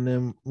Texas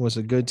A&M was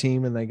a good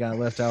team, and they got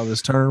left out of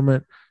this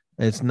tournament.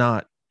 It's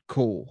not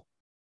cool.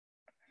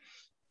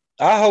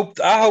 I hope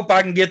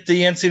I can get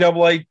the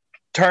NCAA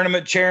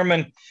tournament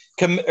chairman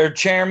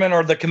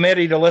or the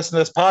committee to listen to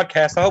this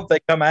podcast. I hope they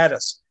come at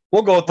us.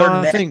 We'll go with third.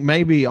 I think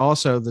maybe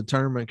also the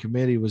tournament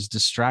committee was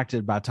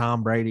distracted by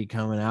Tom Brady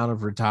coming out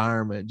of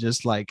retirement,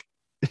 just like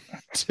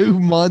 2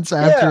 months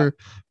after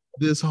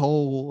this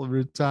whole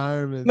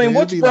retirement. I mean,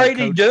 what's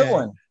Brady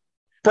doing?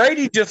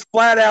 Brady just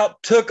flat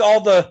out took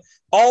all the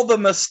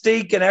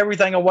mystique and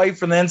everything away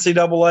from the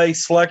NCAA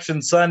selection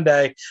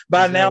Sunday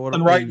by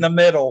announcing right in the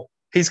middle.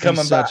 He's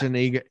coming back.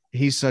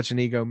 He's such an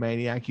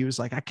egomaniac. He was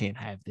like, I can't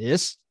have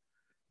this.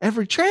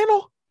 Every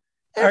channel's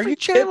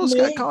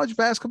got college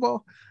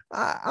basketball.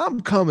 I'm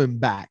coming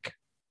back.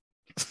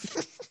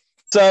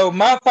 So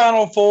my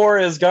Final Four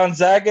is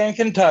Gonzaga and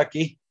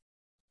Kentucky.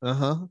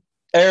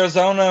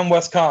 Arizona and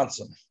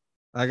Wisconsin.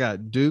 I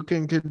got Duke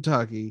and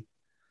Kentucky,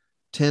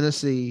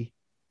 Tennessee,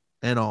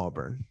 and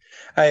Auburn.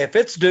 Hey, if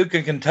it's Duke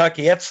and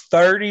Kentucky, that's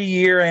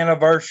 30-year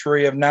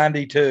anniversary of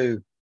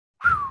 92.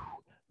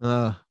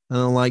 I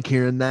don't like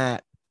hearing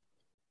that.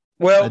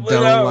 Well,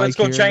 it's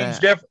going to change.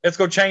 It's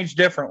going to change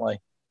differently.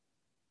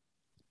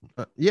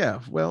 Yeah,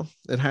 well,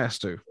 it has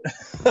to.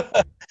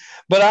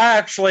 But I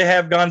actually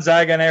have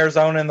Gonzaga and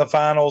Arizona in the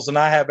finals, and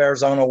I have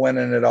Arizona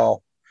winning it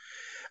all.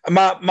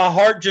 My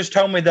heart just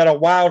told me that a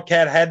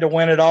Wildcat had to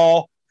win it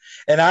all,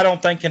 and I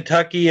don't think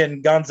Kentucky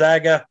and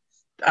Gonzaga.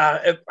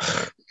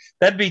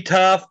 That'd be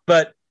tough,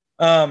 but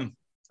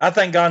I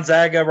think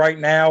Gonzaga right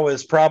now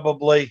is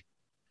probably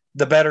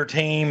the better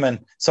team, and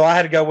so I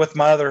had to go with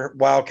my other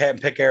Wildcat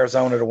and pick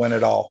Arizona to win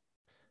it all.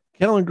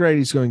 Kellen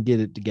Grady's going to get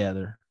it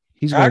together.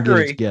 He's going to get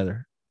it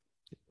together.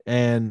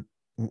 And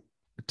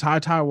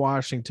Ty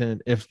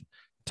Washington, if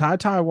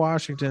Ty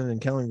Washington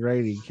and Kellen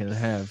Grady can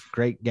have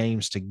great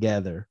games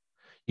together,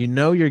 You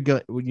know you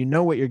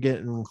know what you're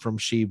getting from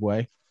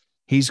Sheboy.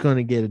 He's going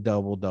to get a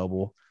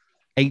double,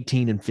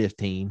 18 and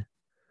 15.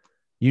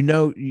 You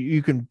know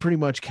you can pretty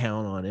much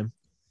count on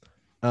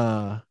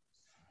him.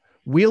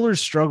 Wheeler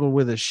struggled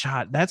with a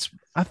shot.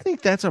 I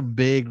think that's a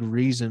big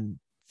reason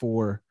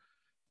for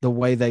the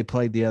way they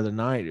played the other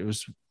night. It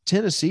was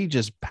Tennessee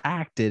just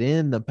packed it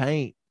in the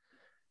paint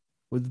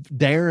with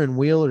Darren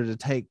Wheeler to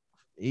take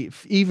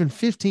even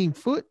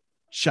 15-foot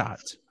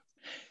shots.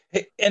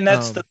 And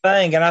that's the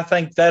thing. And I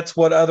think that's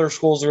what other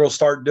schools will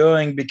start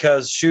doing,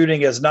 because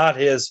shooting is not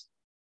his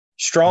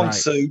strong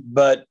suit.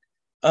 But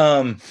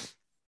the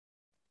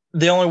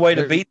only way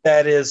to beat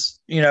that is,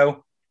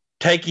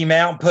 take him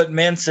out and put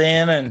Mintz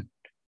in. And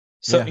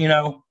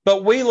so,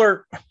 but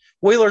Wheeler's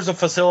a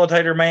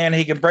facilitator, man.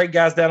 He can break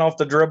guys down off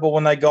the dribble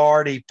when they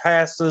guard. He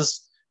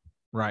passes.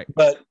 Right.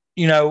 But,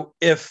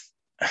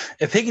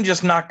 if he can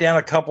just knock down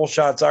a couple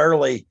shots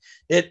early,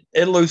 it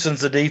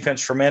loosens the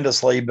defense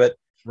tremendously. But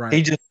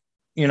he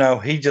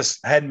just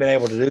hadn't been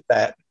able to do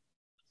that.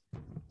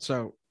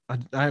 So I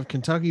have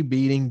Kentucky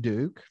beating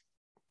Duke,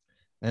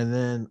 and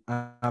then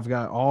I've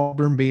got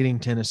Auburn beating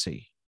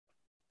Tennessee,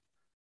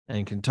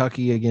 and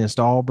Kentucky against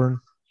Auburn,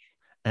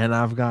 and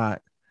I've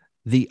got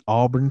the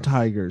Auburn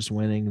Tigers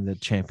winning the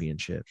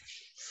championship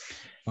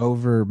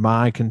over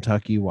my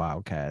Kentucky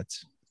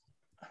Wildcats.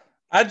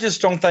 I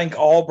just don't think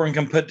Auburn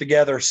can put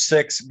together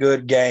 6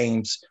 good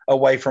games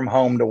away from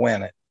home to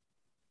win it.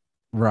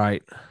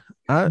 Right.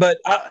 But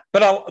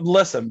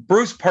listen,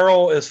 Bruce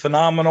Pearl is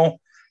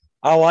phenomenal.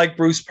 I like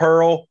Bruce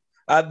Pearl.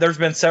 There's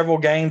been several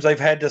games they've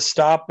had to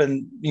stop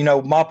and,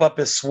 mop up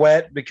his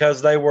sweat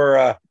because it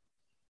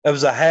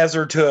was a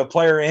hazard to a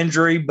player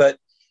injury, but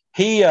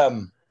he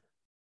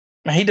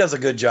does a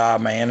good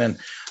job, man.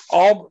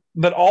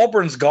 But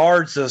Auburn's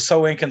guards are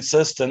so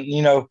inconsistent.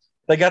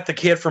 They got the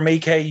kid from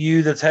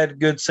EKU that's had a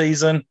good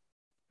season.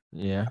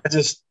 Yeah.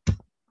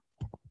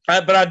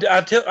 I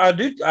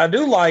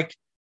do like.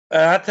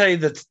 I tell you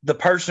that the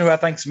person who I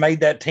think's made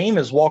that team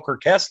is Walker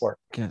Kessler.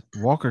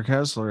 Walker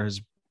Kessler has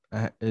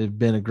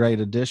been a great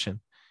addition.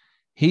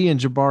 He and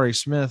Jabari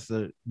Smith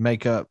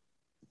make up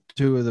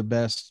 2 of the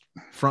best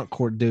front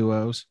court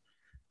duos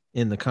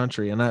in the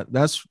country, and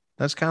that's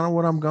kind of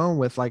what I'm going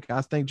with. Like,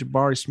 I think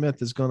Jabari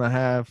Smith is going to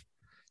have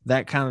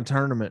that kind of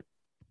tournament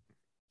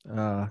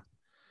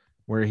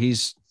where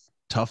he's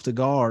tough to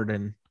guard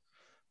and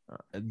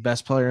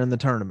best player in the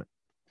tournament.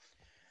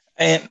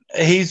 And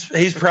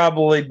he's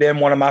probably been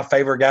one of my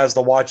favorite guys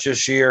to watch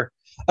this year,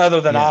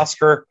 other than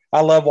Oscar.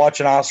 I love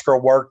watching Oscar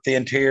work the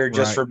interior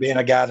just for being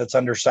a guy that's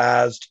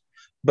undersized.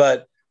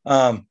 But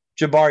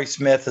Jabari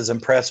Smith has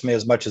impressed me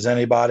as much as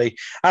anybody.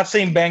 I've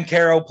seen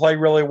Banchero play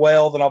really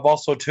well. Then I've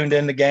also tuned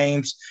into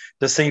games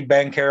to see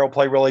Banchero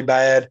play really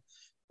bad.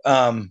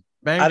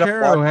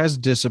 Banchero has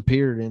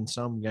disappeared in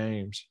some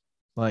games.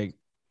 Like,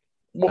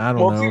 I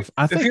don't know.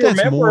 I think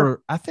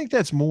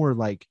that's more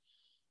like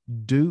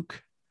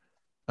Duke.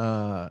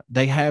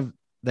 They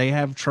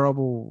have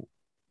trouble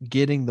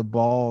getting the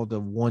ball to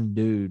one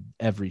dude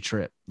every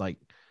trip. Like,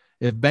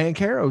 if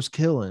Banchero's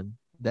killing,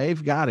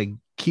 they've got to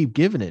keep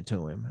giving it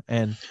to him.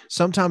 And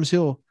sometimes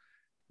he'll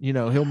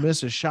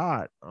miss a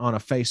shot on a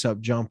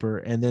face-up jumper,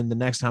 and then the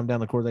next time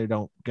down the court they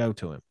don't go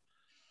to him.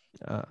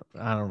 I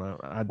don't know.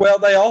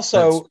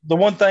 The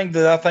one thing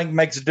that I think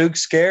makes Duke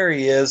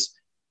scary is,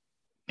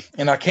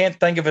 and I can't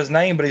think of his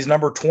name, but he's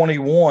number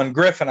 21,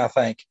 Griffin, I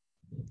think.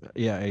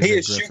 Yeah,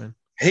 Griffin.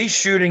 He's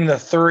shooting the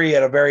 3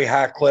 at a very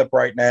high clip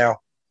right now.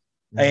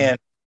 Mm-hmm. And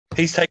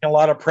he's taking a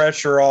lot of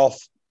pressure off,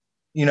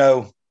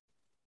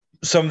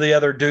 some of the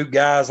other Duke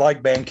guys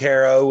like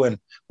Banchero and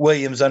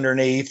Williams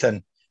underneath.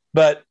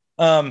 But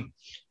the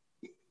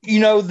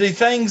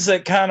things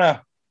that kind of,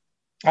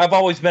 I've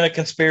always been a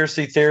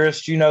conspiracy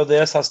theorist.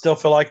 This. I still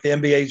feel like the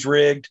NBA's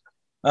rigged.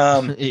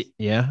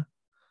 Yeah,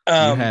 you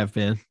have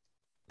been.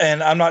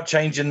 And I'm not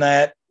changing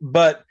that.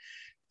 But,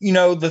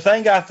 the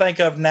thing I think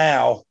of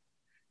now,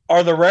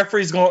 are the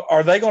referees going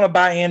to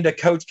buy into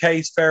Coach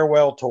K's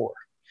farewell tour?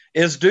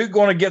 Is Duke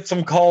going to get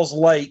some calls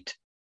late?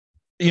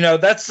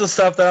 That's the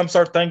stuff that I'm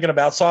start thinking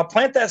about. So I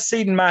plant that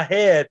seed in my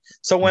head.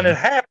 So when it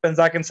happens,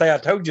 I can say, I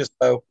told you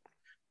so.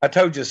 I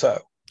told you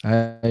so.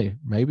 Hey,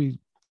 maybe,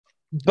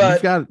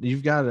 but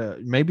you've got to,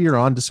 maybe you're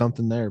onto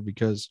something there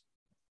because,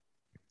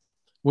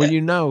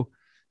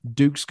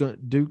 Duke's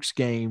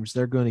games,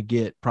 they're going to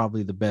get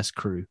probably the best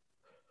crew.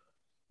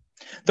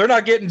 They're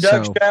not getting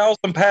Doug Shows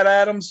and Pat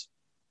Adams.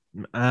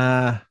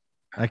 I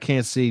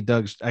can't see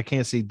Doug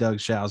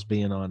Shows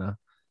being on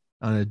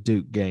a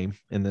Duke game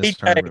in this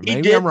tournament.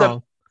 Maybe I'm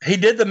wrong. He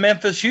did the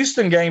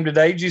Memphis-Houston game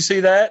today. Did you see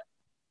that?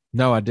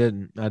 No, I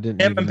didn't.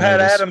 Him and Pat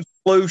Adams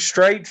flew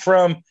straight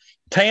from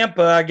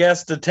Tampa, I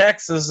guess, to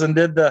Texas and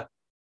did the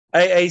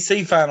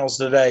AAC finals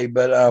today.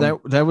 But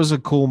that was a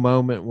cool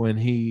moment when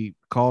he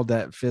called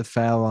that 5th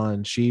foul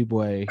on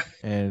Sheboy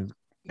and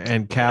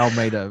Cal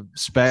made a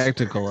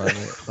spectacle of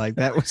it. Like,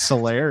 that was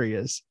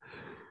hilarious.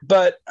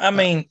 But I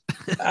mean,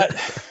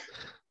 and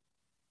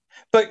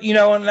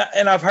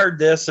I've heard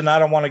this, and I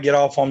don't want to get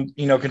off on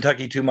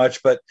Kentucky too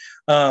much, but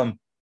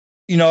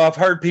I've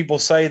heard people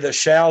say that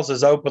Showles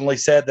has openly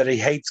said that he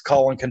hates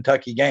calling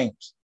Kentucky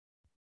games,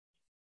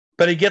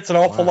 but he gets an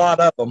awful lot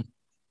of them.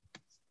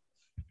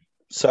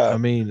 So, I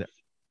mean,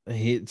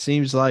 it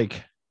seems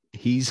like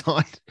he's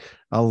on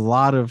a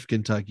lot of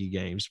Kentucky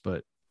games,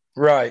 but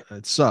right.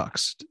 It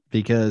sucks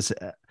because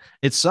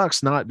it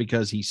sucks not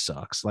because he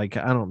sucks. Like,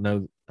 I don't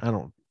know. I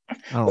don't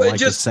like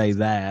to say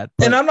that.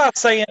 And I'm not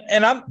saying,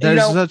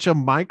 there's such a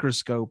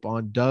microscope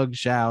on Doug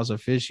Showles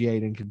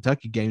officiating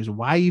Kentucky games.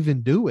 Why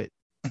even do it?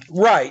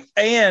 Right.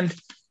 And,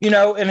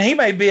 and he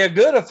may be a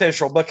good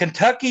official, but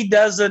Kentucky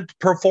doesn't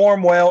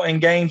perform well in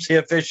games he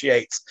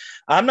officiates.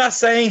 I'm not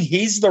saying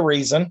he's the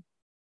reason.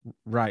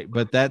 Right.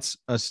 But that's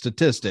a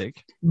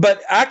statistic.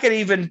 But I could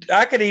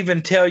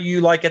even tell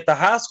you, like at the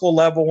high school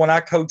level, when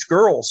I coach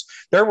girls,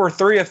 there were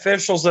 3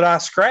 officials that I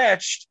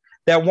scratched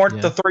that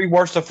weren't the 3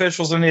 worst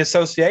officials in the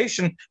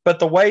association, but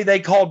the way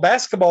they called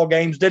basketball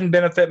games didn't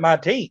benefit my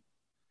team.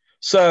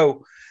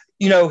 So,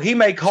 he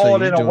may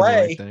call it in a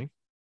way.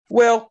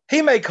 Well,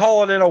 he may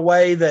call it in a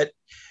way that,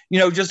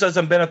 just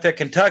doesn't benefit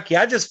Kentucky.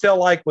 I just feel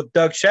like with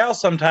Doug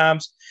Showles,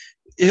 sometimes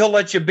he'll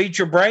let you beat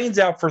your brains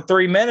out for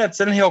 3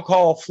 minutes and he'll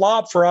call a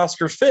flop for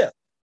Oscar's 5th.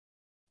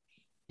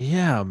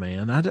 Yeah,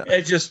 man.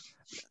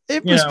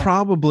 It was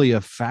probably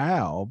a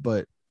foul,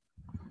 but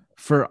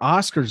for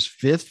Oscar's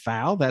 5th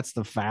foul, that's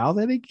the foul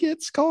that he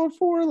gets called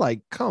for.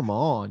 Like, come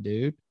on,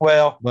 dude.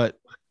 Well, but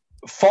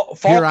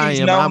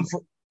Falky's known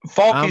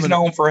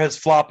for his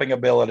flopping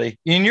ability,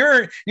 and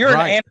you're right.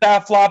 An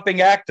anti-flopping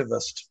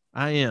activist.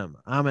 I am.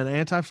 I'm an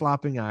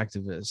anti-flopping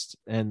activist,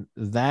 and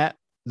that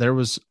there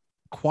was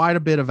quite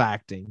a bit of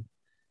acting,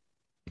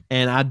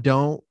 and I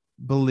don't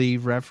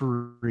believe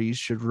referees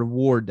should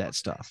reward that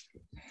stuff.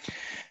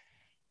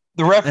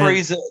 The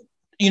referees,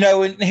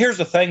 and here's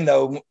the thing,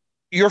 though.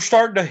 You're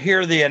starting to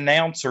hear the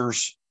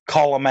announcers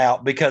call them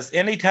out because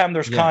anytime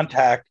there's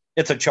contact,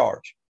 it's a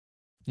charge.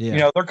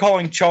 Yeah. They're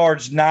calling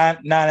charge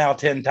 9 out of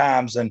 10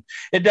 times, and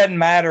it doesn't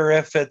matter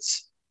if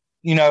it's,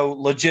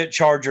 legit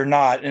charge or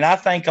not. And I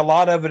think a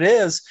lot of it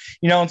is,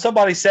 and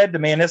somebody said to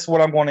me, and this is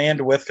what I'm going to end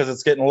with because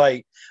it's getting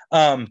late.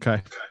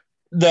 Okay.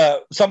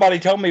 Somebody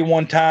told me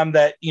one time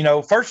that,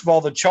 first of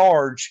all, the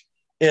charge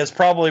is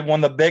probably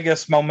one of the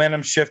biggest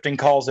momentum shifting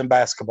calls in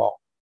basketball.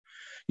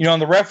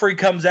 And the referee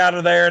comes out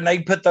of there and they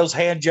put those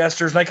hand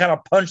gestures and they kind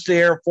of punch the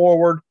air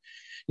forward.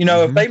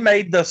 If they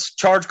made the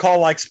charge call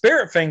like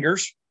spirit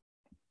fingers,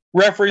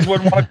 referees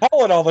wouldn't want to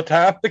call it all the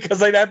time because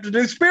they'd have to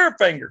do spirit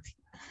fingers.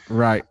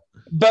 Right.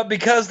 But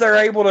because they're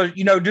able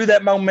to, do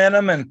that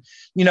momentum and,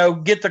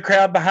 get the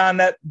crowd behind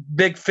that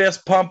big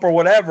fist pump or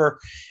whatever,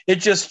 it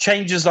just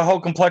changes the whole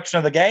complexion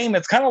of the game.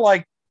 It's kind of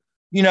like,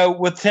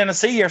 with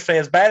Tennessee yesterday,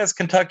 as bad as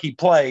Kentucky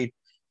played,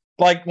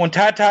 like when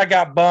Ty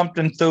got bumped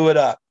and threw it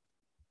up.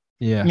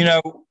 Yeah. He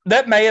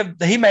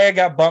may have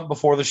got bumped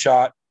before the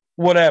shot,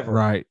 whatever.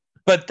 Right.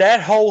 But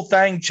that whole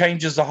thing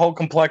changes the whole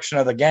complexion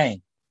of the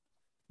game.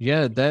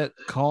 Yeah, that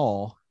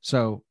call.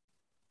 So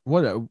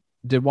what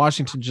did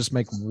Washington just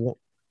make?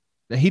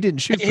 He didn't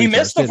shoot. He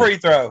missed the free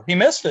throw. He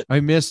missed it.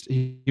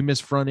 He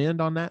missed front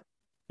end on that.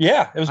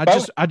 Yeah, it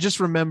was. I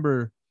just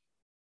remember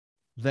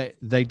that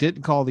they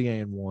didn't call the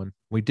and one.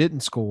 We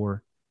didn't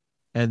score,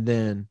 and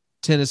then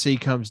Tennessee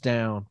comes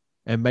down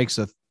and makes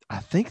I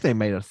think they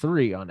made a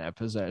 3 on that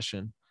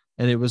possession,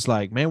 and it was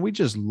like, man, we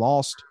just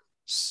lost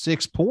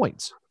 6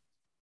 points.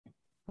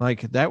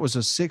 Like that was a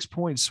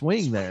 6-point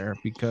swing there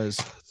because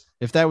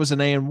if that was an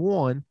and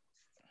one,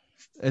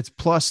 it's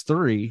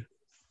 +3.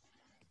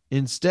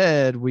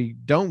 Instead, we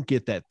don't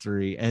get that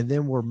 3, and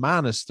then we're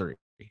 -3.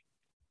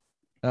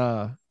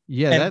 That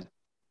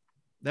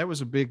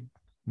was a big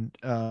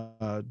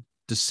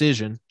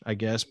decision, I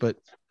guess, but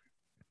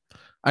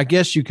I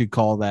guess you could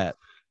call that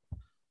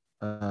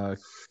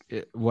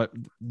what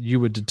you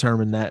would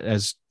determine that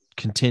as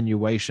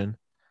continuation,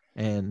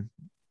 and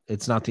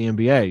it's not the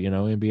NBA.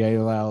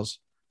 NBA allows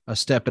a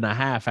step and a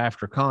half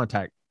after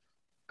contact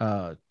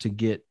to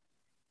get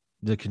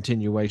the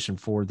continuation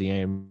for the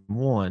and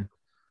one.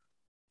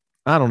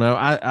 I don't know.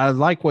 I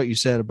like what you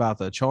said about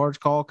the charge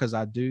call because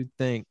I do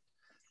think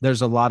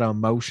there's a lot of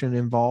emotion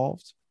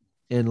involved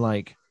in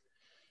like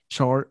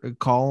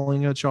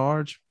calling a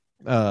charge.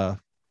 I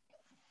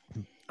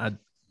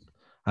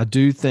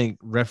do think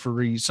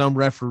some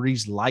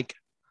referees like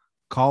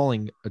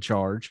calling a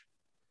charge.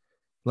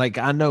 Like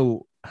I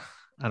know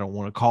I don't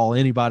want to call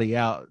anybody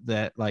out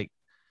that like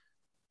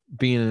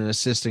being an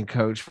assistant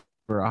coach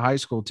for a high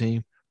school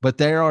team, but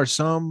there are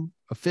some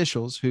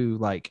officials who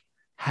like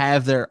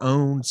have their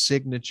own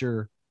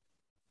signature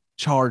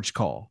charge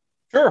call.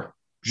 Sure.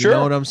 You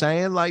know what I'm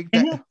saying? Like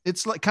that,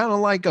 it's like kind of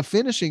like a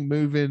finishing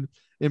move in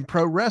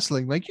pro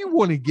wrestling. Like you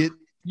want to get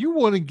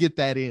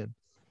that in.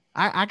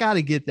 I got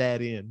to get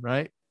that in,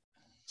 right?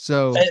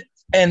 So,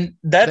 and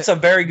that's a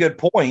very good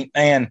point.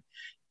 And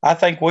I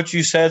think what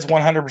you said is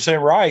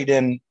 100% right.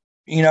 And,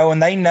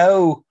 and they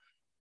know,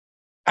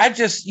 I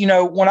just,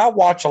 when I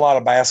watch a lot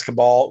of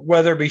basketball,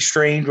 whether it be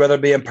streamed, whether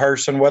it be in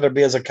person, whether it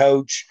be as a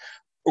coach,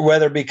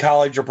 whether it be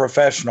college or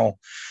professional,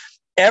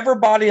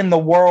 everybody in the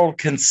world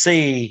can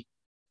see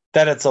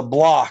that it's a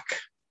block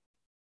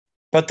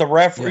but the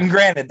referee,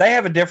 granted, they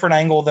have a different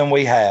angle than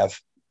we have.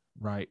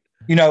 Right.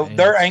 You know,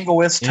 their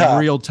angle is tough. In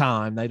real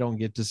time, they don't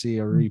get to see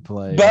a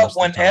replay. But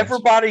when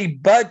everybody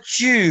but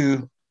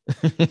you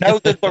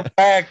knows it's a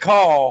bad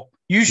call,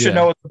 you should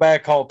know it's a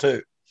bad call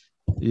too.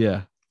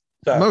 Yeah.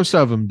 So, most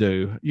of them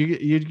do.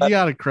 You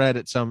got to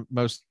credit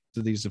most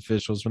of these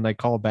officials when they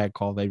call a bad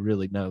call, they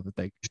really know that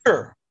they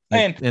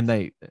and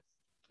they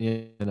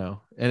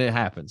and it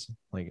happens.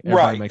 Like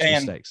everybody makes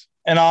mistakes.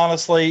 And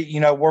honestly, you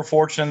know, we're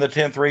fortunate in the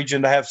 10th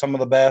region to have some of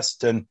the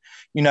best. And,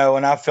 you know,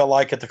 and I feel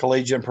like at the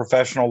collegiate and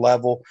professional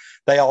level,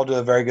 they all do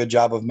a very good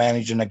job of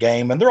managing the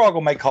game. And they're all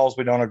going to make calls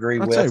we don't agree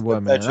with. Tell you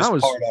what, man, that's just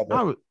part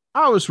of it.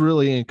 I was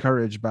really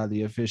encouraged by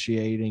the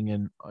officiating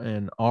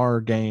in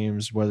our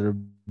games, whether it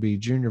be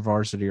junior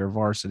varsity or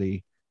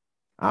varsity.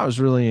 I was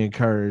really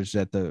encouraged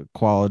at the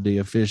quality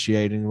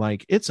officiating.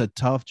 Like, it's a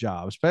tough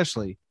job,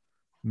 especially,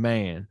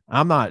 man,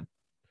 I'm not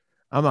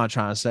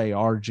trying to say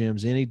our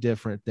gym's any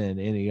different than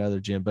any other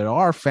gym, but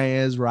our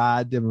fans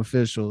ride them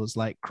officials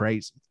like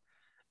crazy,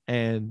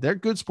 and they're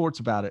good sports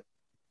about it.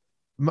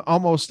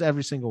 Almost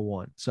every single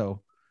one.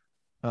 So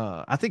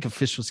I think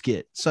officials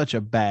get such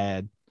a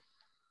bad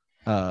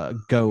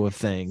go of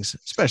things,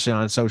 especially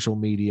on social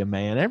media,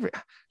 man.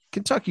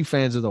 Kentucky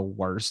fans are the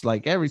worst.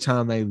 Like, every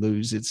time they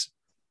lose, it's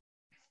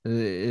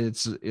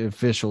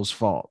officials'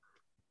 fault.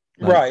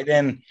 Like, right.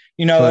 And,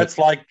 you know, it's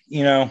like,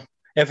 you know,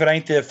 if it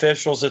ain't the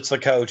officials, it's the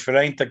coach. If it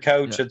ain't the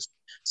coach, it's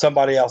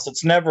somebody else.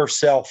 It's never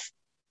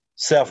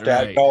self-doubt.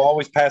 Right. You'll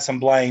always pass some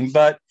blame.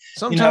 But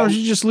sometimes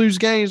you just lose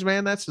games,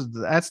 man. That's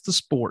the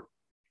sport.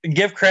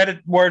 Give credit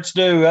where it's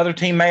due. Other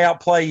team may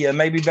outplay you,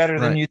 may be better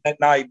than you that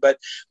night. But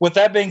with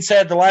that being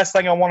said, the last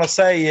thing I want to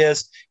say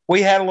is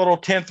we had a little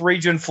 10th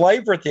region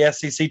flavor at the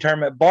SEC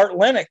tournament. Bart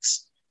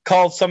Lennox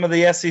called some of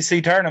the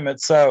SEC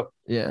tournaments. So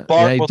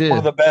Bart was one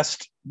of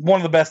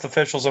the best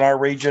officials in our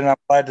region. I'm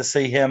glad to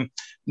see him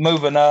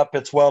moving up.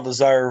 It's well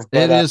deserved.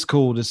 It is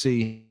cool to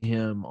see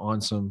him on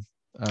some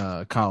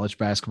college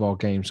basketball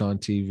games on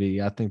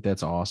TV. I think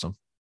that's awesome.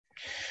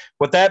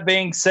 With that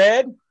being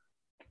said,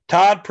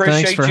 Todd,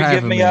 appreciate you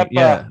giving me up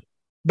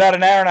about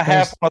an hour and a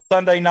half on a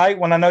Sunday night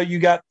when I know you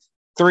got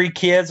 3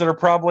 kids that are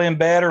probably in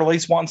bed or at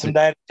least wanting some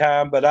daddy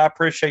time, but I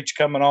appreciate you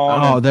coming on.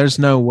 Oh, there's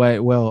no way.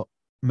 Well,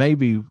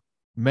 maybe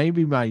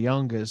my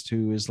youngest,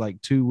 who is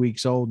like 2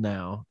 weeks old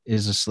now,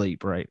 is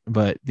asleep, right?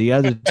 But the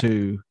other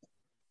two,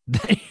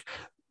 they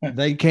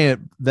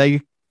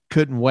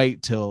couldn't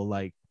wait till,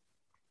 like,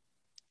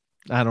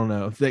 I don't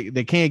know.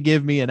 They can't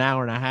give me an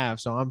hour and a half.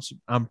 So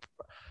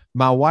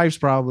my wife's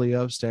probably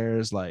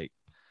upstairs, like,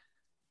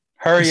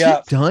 hurry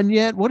up. Done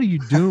yet? What are you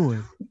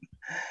doing?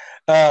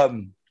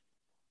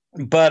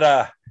 But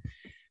I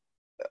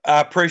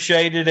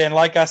appreciate it. And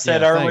like I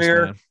said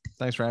earlier,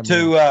 thanks for having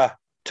me.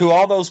 To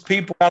all those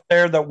people out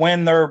there that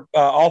win their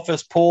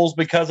office pools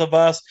because of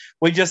us,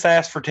 we just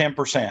asked for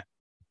 10%.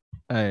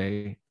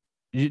 Hey,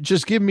 you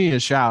just give me a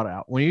shout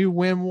out when you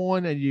win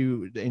one, and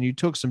you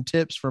took some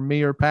tips from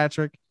me or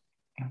Patrick.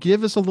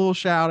 Give us a little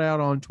shout out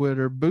on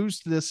Twitter.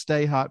 Boost this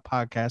Stay Hot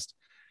podcast.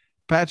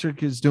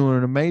 Patrick is doing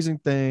an amazing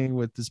thing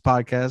with this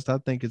podcast. I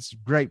think it's a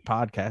great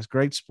podcast,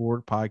 great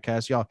sport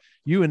podcast. Y'all,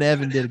 you and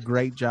Evan did a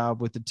great job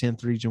with the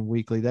 10th Region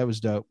Weekly. That was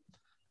dope.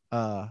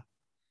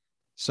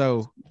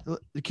 So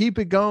keep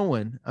it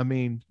going. I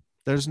mean,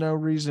 there's no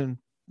reason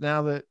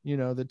now that, you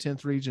know, the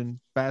 10th Region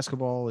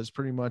basketball is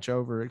pretty much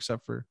over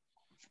except for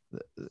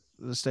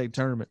the state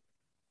tournament.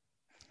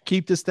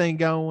 Keep this thing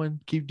going.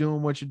 Keep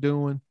doing what you're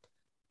doing.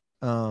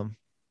 And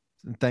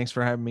thanks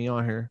for having me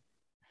on here.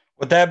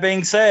 With that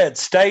being said,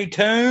 stay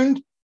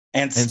tuned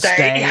and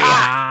stay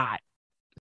hot.